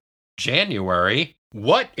Lord, January,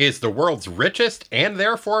 what is the world's richest and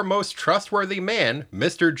therefore most trustworthy man,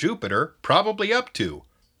 Mr. Jupiter, probably up to?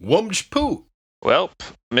 Wumshpoot. Well,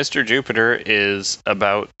 Mr. Jupiter is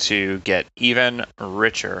about to get even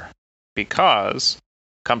richer because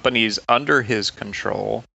companies under his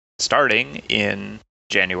control, starting in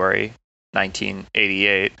January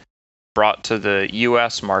 1988, brought to the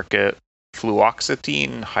U.S. market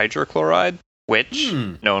fluoxetine hydrochloride, which,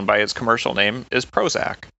 known by its commercial name, is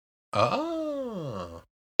Prozac. Oh.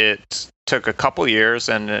 It took a couple years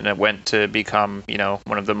and it went to become,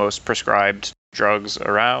 one of the most prescribed drugs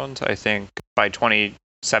around. I think by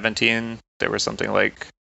 2017, there was something like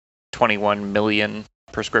 21 million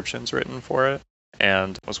prescriptions written for it,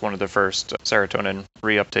 and was one of the first serotonin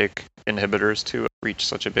reuptake inhibitors to reach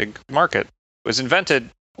such a big market. It was invented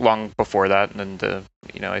long before that, in the,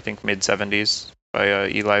 I think mid-70s by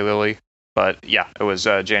Eli Lilly. But yeah, it was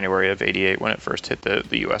January of 88 when it first hit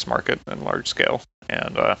the U.S. market in large scale.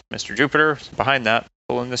 And Mr. Jupiter behind that,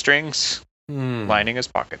 pulling the strings, lining his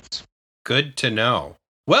pockets. Good to know.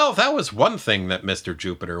 Well, that was one thing that Mr.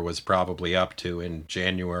 Jupiter was probably up to in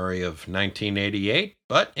January of 1988,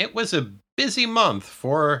 but it was a busy month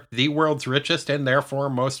for the world's richest and therefore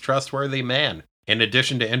most trustworthy man. In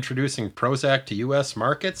addition to introducing Prozac to U.S.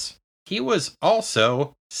 markets, he was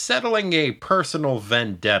also settling a personal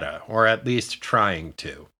vendetta, or at least trying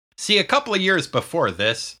to. See, a couple of years before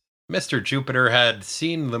this, Mr. Jupiter had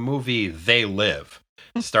seen the movie They Live,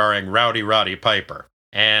 starring Rowdy Roddy Piper,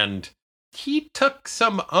 and he took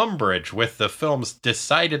some umbrage with the film's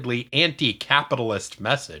decidedly anti-capitalist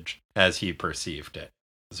message, as he perceived it.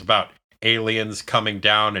 It was about aliens coming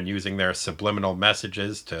down and using their subliminal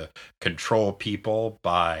messages to control people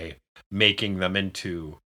by making them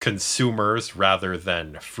into consumers rather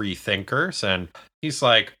than free thinkers. And he's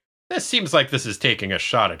like, this seems like this is taking a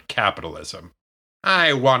shot at capitalism.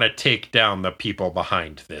 I want to take down the people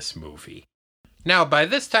behind this movie. Now, by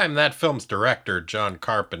this time, that film's director, John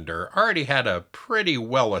Carpenter, already had a pretty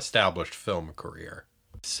well-established film career.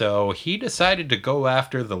 So he decided to go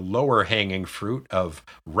after the lower-hanging fruit of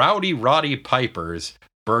Rowdy Roddy Piper's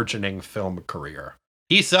burgeoning film career.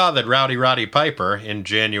 He saw that Rowdy Roddy Piper, in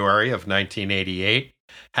January of 1988,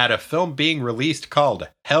 had a film being released called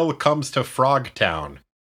Hell Comes to Frogtown.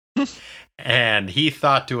 And he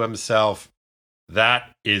thought to himself,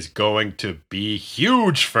 that is going to be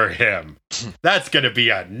huge for him. That's going to be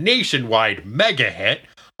a nationwide mega hit.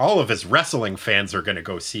 all of his wrestling fans are going to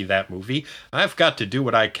go see that movie. I've got to do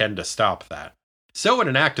what I can to stop that. So in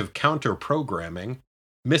an act of counter-programming,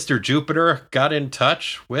 Mr. Jupiter got in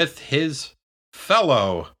touch with his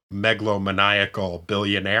fellow megalomaniacal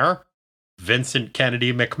billionaire, Vincent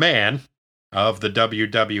Kennedy McMahon of the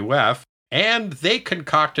WWF, and they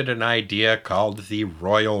concocted an idea called the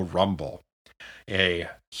Royal Rumble, a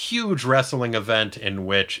huge wrestling event in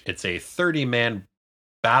which it's a 30-man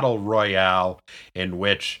battle royale in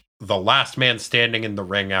which the last man standing in the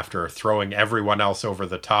ring after throwing everyone else over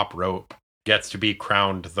the top rope gets to be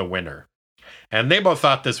crowned the winner. And they both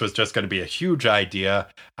thought this was just going to be a huge idea,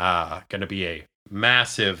 going to be a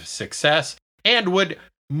massive success, and would,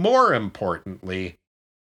 more importantly,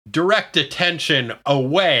 direct attention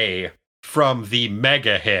away from the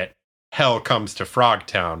mega hit Hell Comes to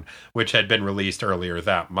Frogtown, which had been released earlier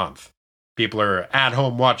that month. People are at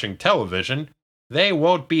home watching television. They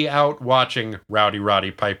won't be out watching Rowdy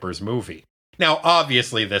Roddy Piper's movie. Now,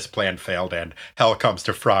 obviously, this plan failed, and Hell Comes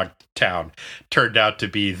to Frogtown turned out to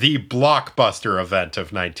be the blockbuster event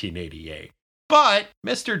of 1988. But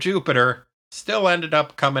Mr. Jupiter still ended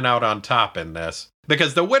up coming out on top in this,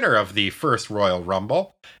 because the winner of the first Royal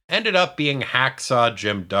Rumble ended up being Hacksaw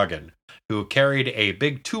Jim Duggan, who carried a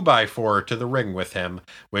big 2x4 to the ring with him,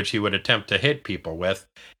 which he would attempt to hit people with,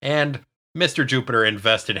 and Mr. Jupiter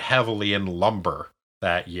invested heavily in lumber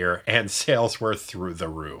that year, and sales were through the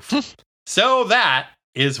roof. So that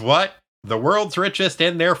is what the world's richest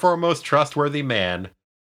and therefore most trustworthy man,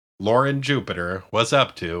 Lauren Jupiter, was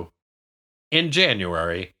up to in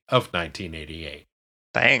January of 1988.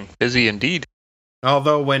 Dang, busy indeed.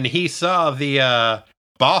 Although when he saw the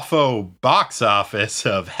boffo box office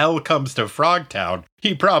of Hell Comes to Frogtown,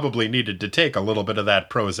 he probably needed to take a little bit of that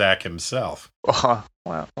Prozac himself. Wow.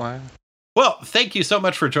 Well, thank you so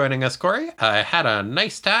much for joining us, Corey. I had a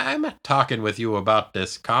nice time talking with you about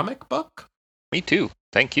this comic book. Me too.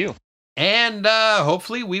 Thank you. And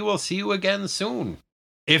hopefully we will see you again soon.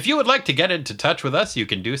 If you would like to get into touch with us, you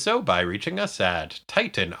can do so by reaching us at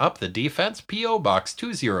Tighten Up the Defense, P.O. Box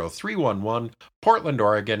 20311, Portland,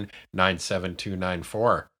 Oregon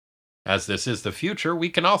 97294. As this is the future, we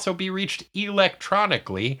can also be reached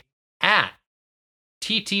electronically at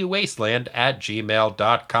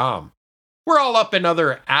ttwasteland@gmail.com. We're all up in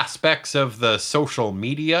other aspects of the social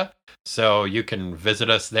media, so you can visit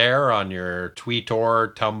us there on your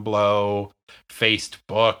Tweetor, Tumblr,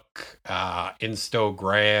 Facebook,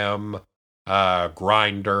 Instagram,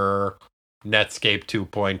 Grindr, Netscape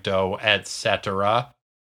 2.0, etc.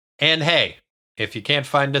 And hey, if you can't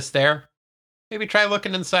find us there, maybe try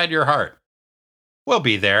looking inside your heart. We'll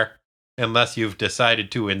be there, unless you've decided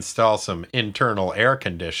to install some internal air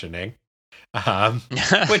conditioning.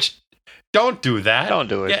 Which, don't do that. Don't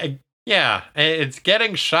do it. Yeah, it's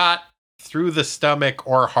getting shot through the stomach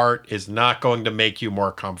or heart is not going to make you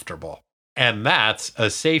more comfortable. And that's a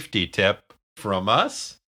safety tip from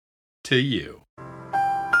us to you.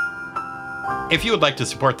 If you would like to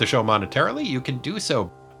support the show monetarily, you can do so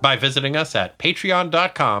by visiting us at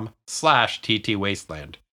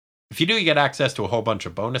patreon.com/ttwasteland. If you do, you get access to a whole bunch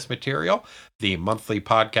of bonus material. The monthly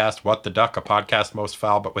podcast, What the Duck, a podcast most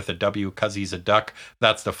foul, but with a W, 'cause he's a duck.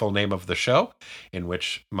 That's the full name of the show, in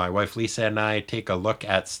which my wife Lisa and I take a look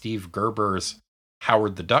at Steve Gerber's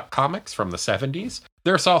Howard the Duck comics from the 70s.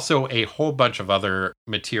 There's also a whole bunch of other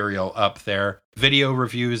material up there. Video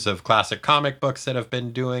reviews of classic comic books that I've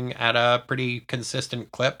been doing at a pretty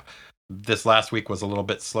consistent clip. This last week was a little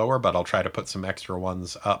bit slower, but I'll try to put some extra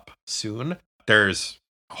ones up soon. There's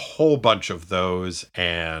a whole bunch of those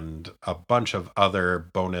and a bunch of other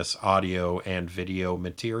bonus audio and video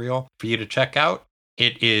material for you to check out.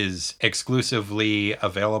 It is exclusively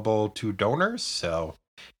available to donors, so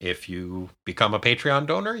if you become a Patreon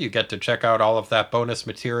donor, you get to check out all of that bonus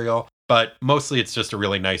material. But mostly it's just a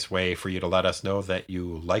really nice way for you to let us know that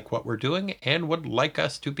you like what we're doing and would like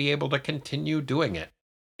us to be able to continue doing it.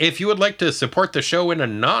 If you would like to support the show in a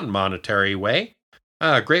non-monetary way,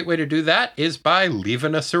 a great way to do that is by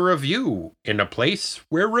leaving us a review in a place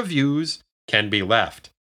where reviews can be left.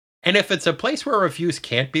 And if it's a place where reviews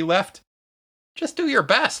can't be left, just do your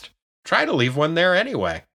best. Try to leave one there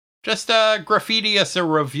anyway. Just graffiti us a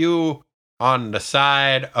review on the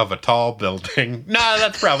side of a tall building. No,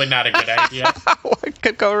 that's probably not a good idea. What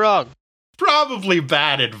could go wrong? Probably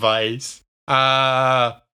bad advice.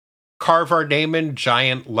 Carve our name in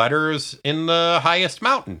giant letters in the highest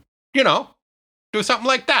mountain. You know, do something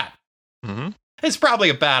like that. Mm-hmm. It's probably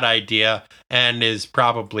a bad idea and is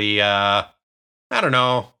probably,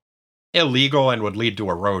 illegal and would lead to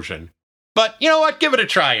erosion. But you know what? Give it a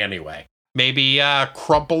try anyway. maybe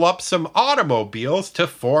crumple up some automobiles to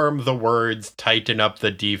form the words "tighten up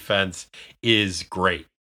the defense is great."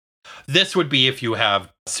 This would be if you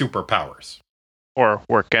have superpowers. Or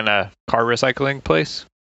work in a car recycling place.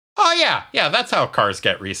 Oh, yeah, that's how cars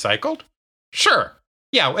get recycled. Sure.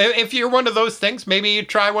 Yeah, if you're one of those things, maybe you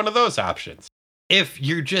try one of those options. If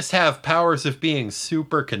you just have powers of being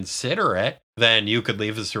super considerate, then you could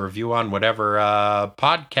leave us a review on whatever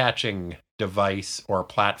podcatching device or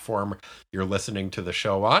platform you're listening to the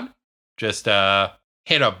show on. Just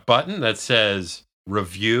hit a button that says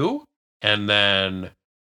review, and then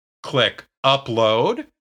click upload,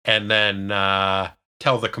 and then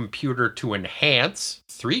tell the computer to enhance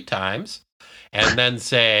 3 times, and then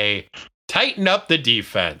say, tighten up the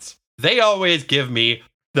defense. They always give me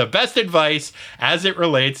the best advice as it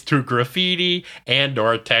relates to graffiti and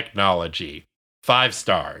or technology. 5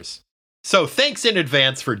 stars. So thanks in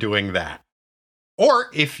advance for doing that. Or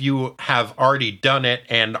if you have already done it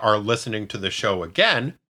and are listening to the show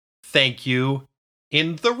again, thank you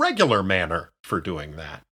in the regular manner for doing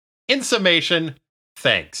that. In summation,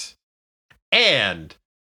 thanks. And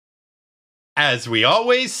as we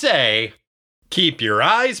always say, keep your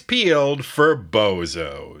eyes peeled for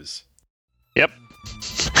bozos. Yep.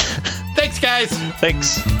 Thanks, guys.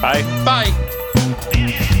 Thanks. Bye. Bye.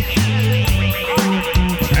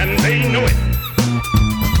 And they know it.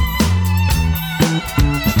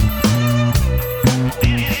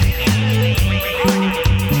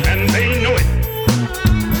 And they know it.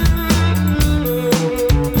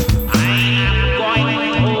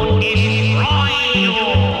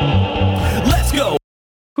 Let's go.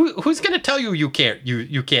 Who's gonna tell you you can't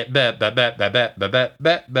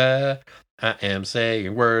I am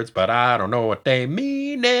saying words, but I don't know what they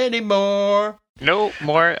mean anymore. No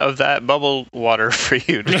more of that bubble water for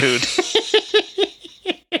you, dude.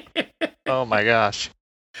 Oh my gosh.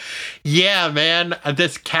 Yeah, man,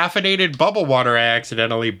 this caffeinated bubble water I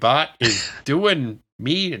accidentally bought is doing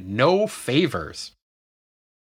me no favors.